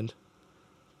mind.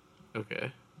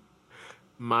 Okay.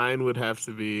 Mine would have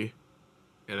to be,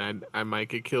 and I might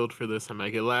get killed for this, I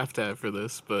might get laughed at for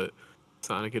this, but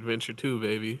Sonic Adventure 2,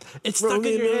 baby. It's stuck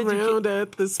in your head. Around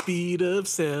at the speed of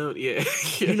sound. Yeah.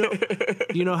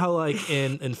 You know how, like,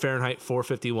 in Fahrenheit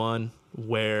 451,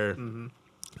 where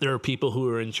there are people who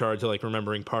are in charge of, like,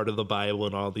 remembering part of the Bible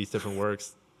and all these different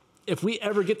works. If we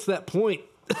ever get to that point,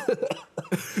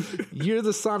 you're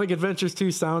the Sonic Adventures 2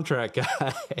 soundtrack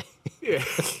guy.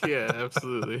 Yeah,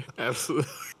 absolutely.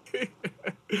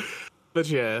 But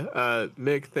yeah,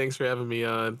 Nick, thanks for having me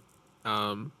on.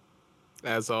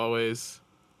 As always,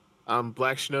 I'm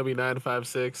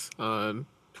Blackshinobi956 on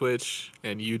Twitch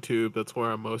and YouTube. That's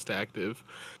where I'm most active.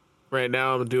 Right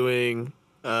now I'm doing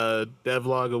a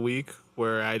devlog a week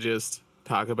where I just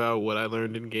talk about what I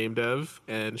learned in game dev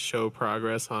and show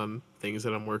progress on things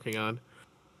that I'm working on.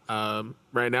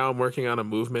 Right now I'm working on a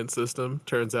movement system.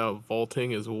 Turns out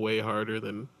vaulting is way harder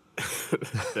than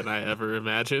than I ever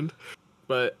imagined.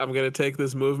 But I'm going to take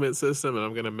this movement system and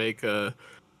I'm going to make a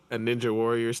Ninja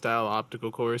Warrior style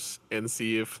obstacle course and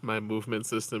see if my movement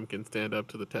system can stand up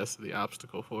to the test of the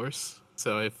obstacle course.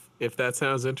 So if that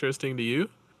sounds interesting to you,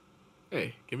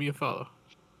 hey, give me a follow.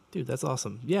 Dude, that's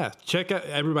awesome. Yeah, check out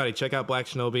Black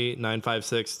Shinobi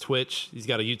 956 Twitch. He's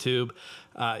got a YouTube.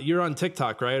 You're on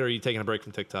TikTok, right? Or are you taking a break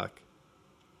from TikTok?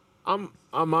 I'm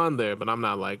on there, but I'm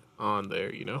not like on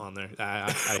there, you know. On there,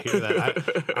 I hear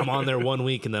that. I'm on there 1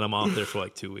 week and then I'm off there for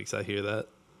like 2 weeks. I hear that.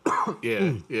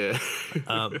 Yeah.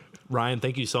 Ryan,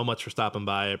 thank you so much for stopping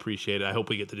by. I appreciate it. I hope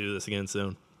we get to do this again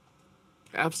soon.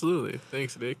 Absolutely.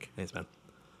 Thanks, Nick. Thanks, man.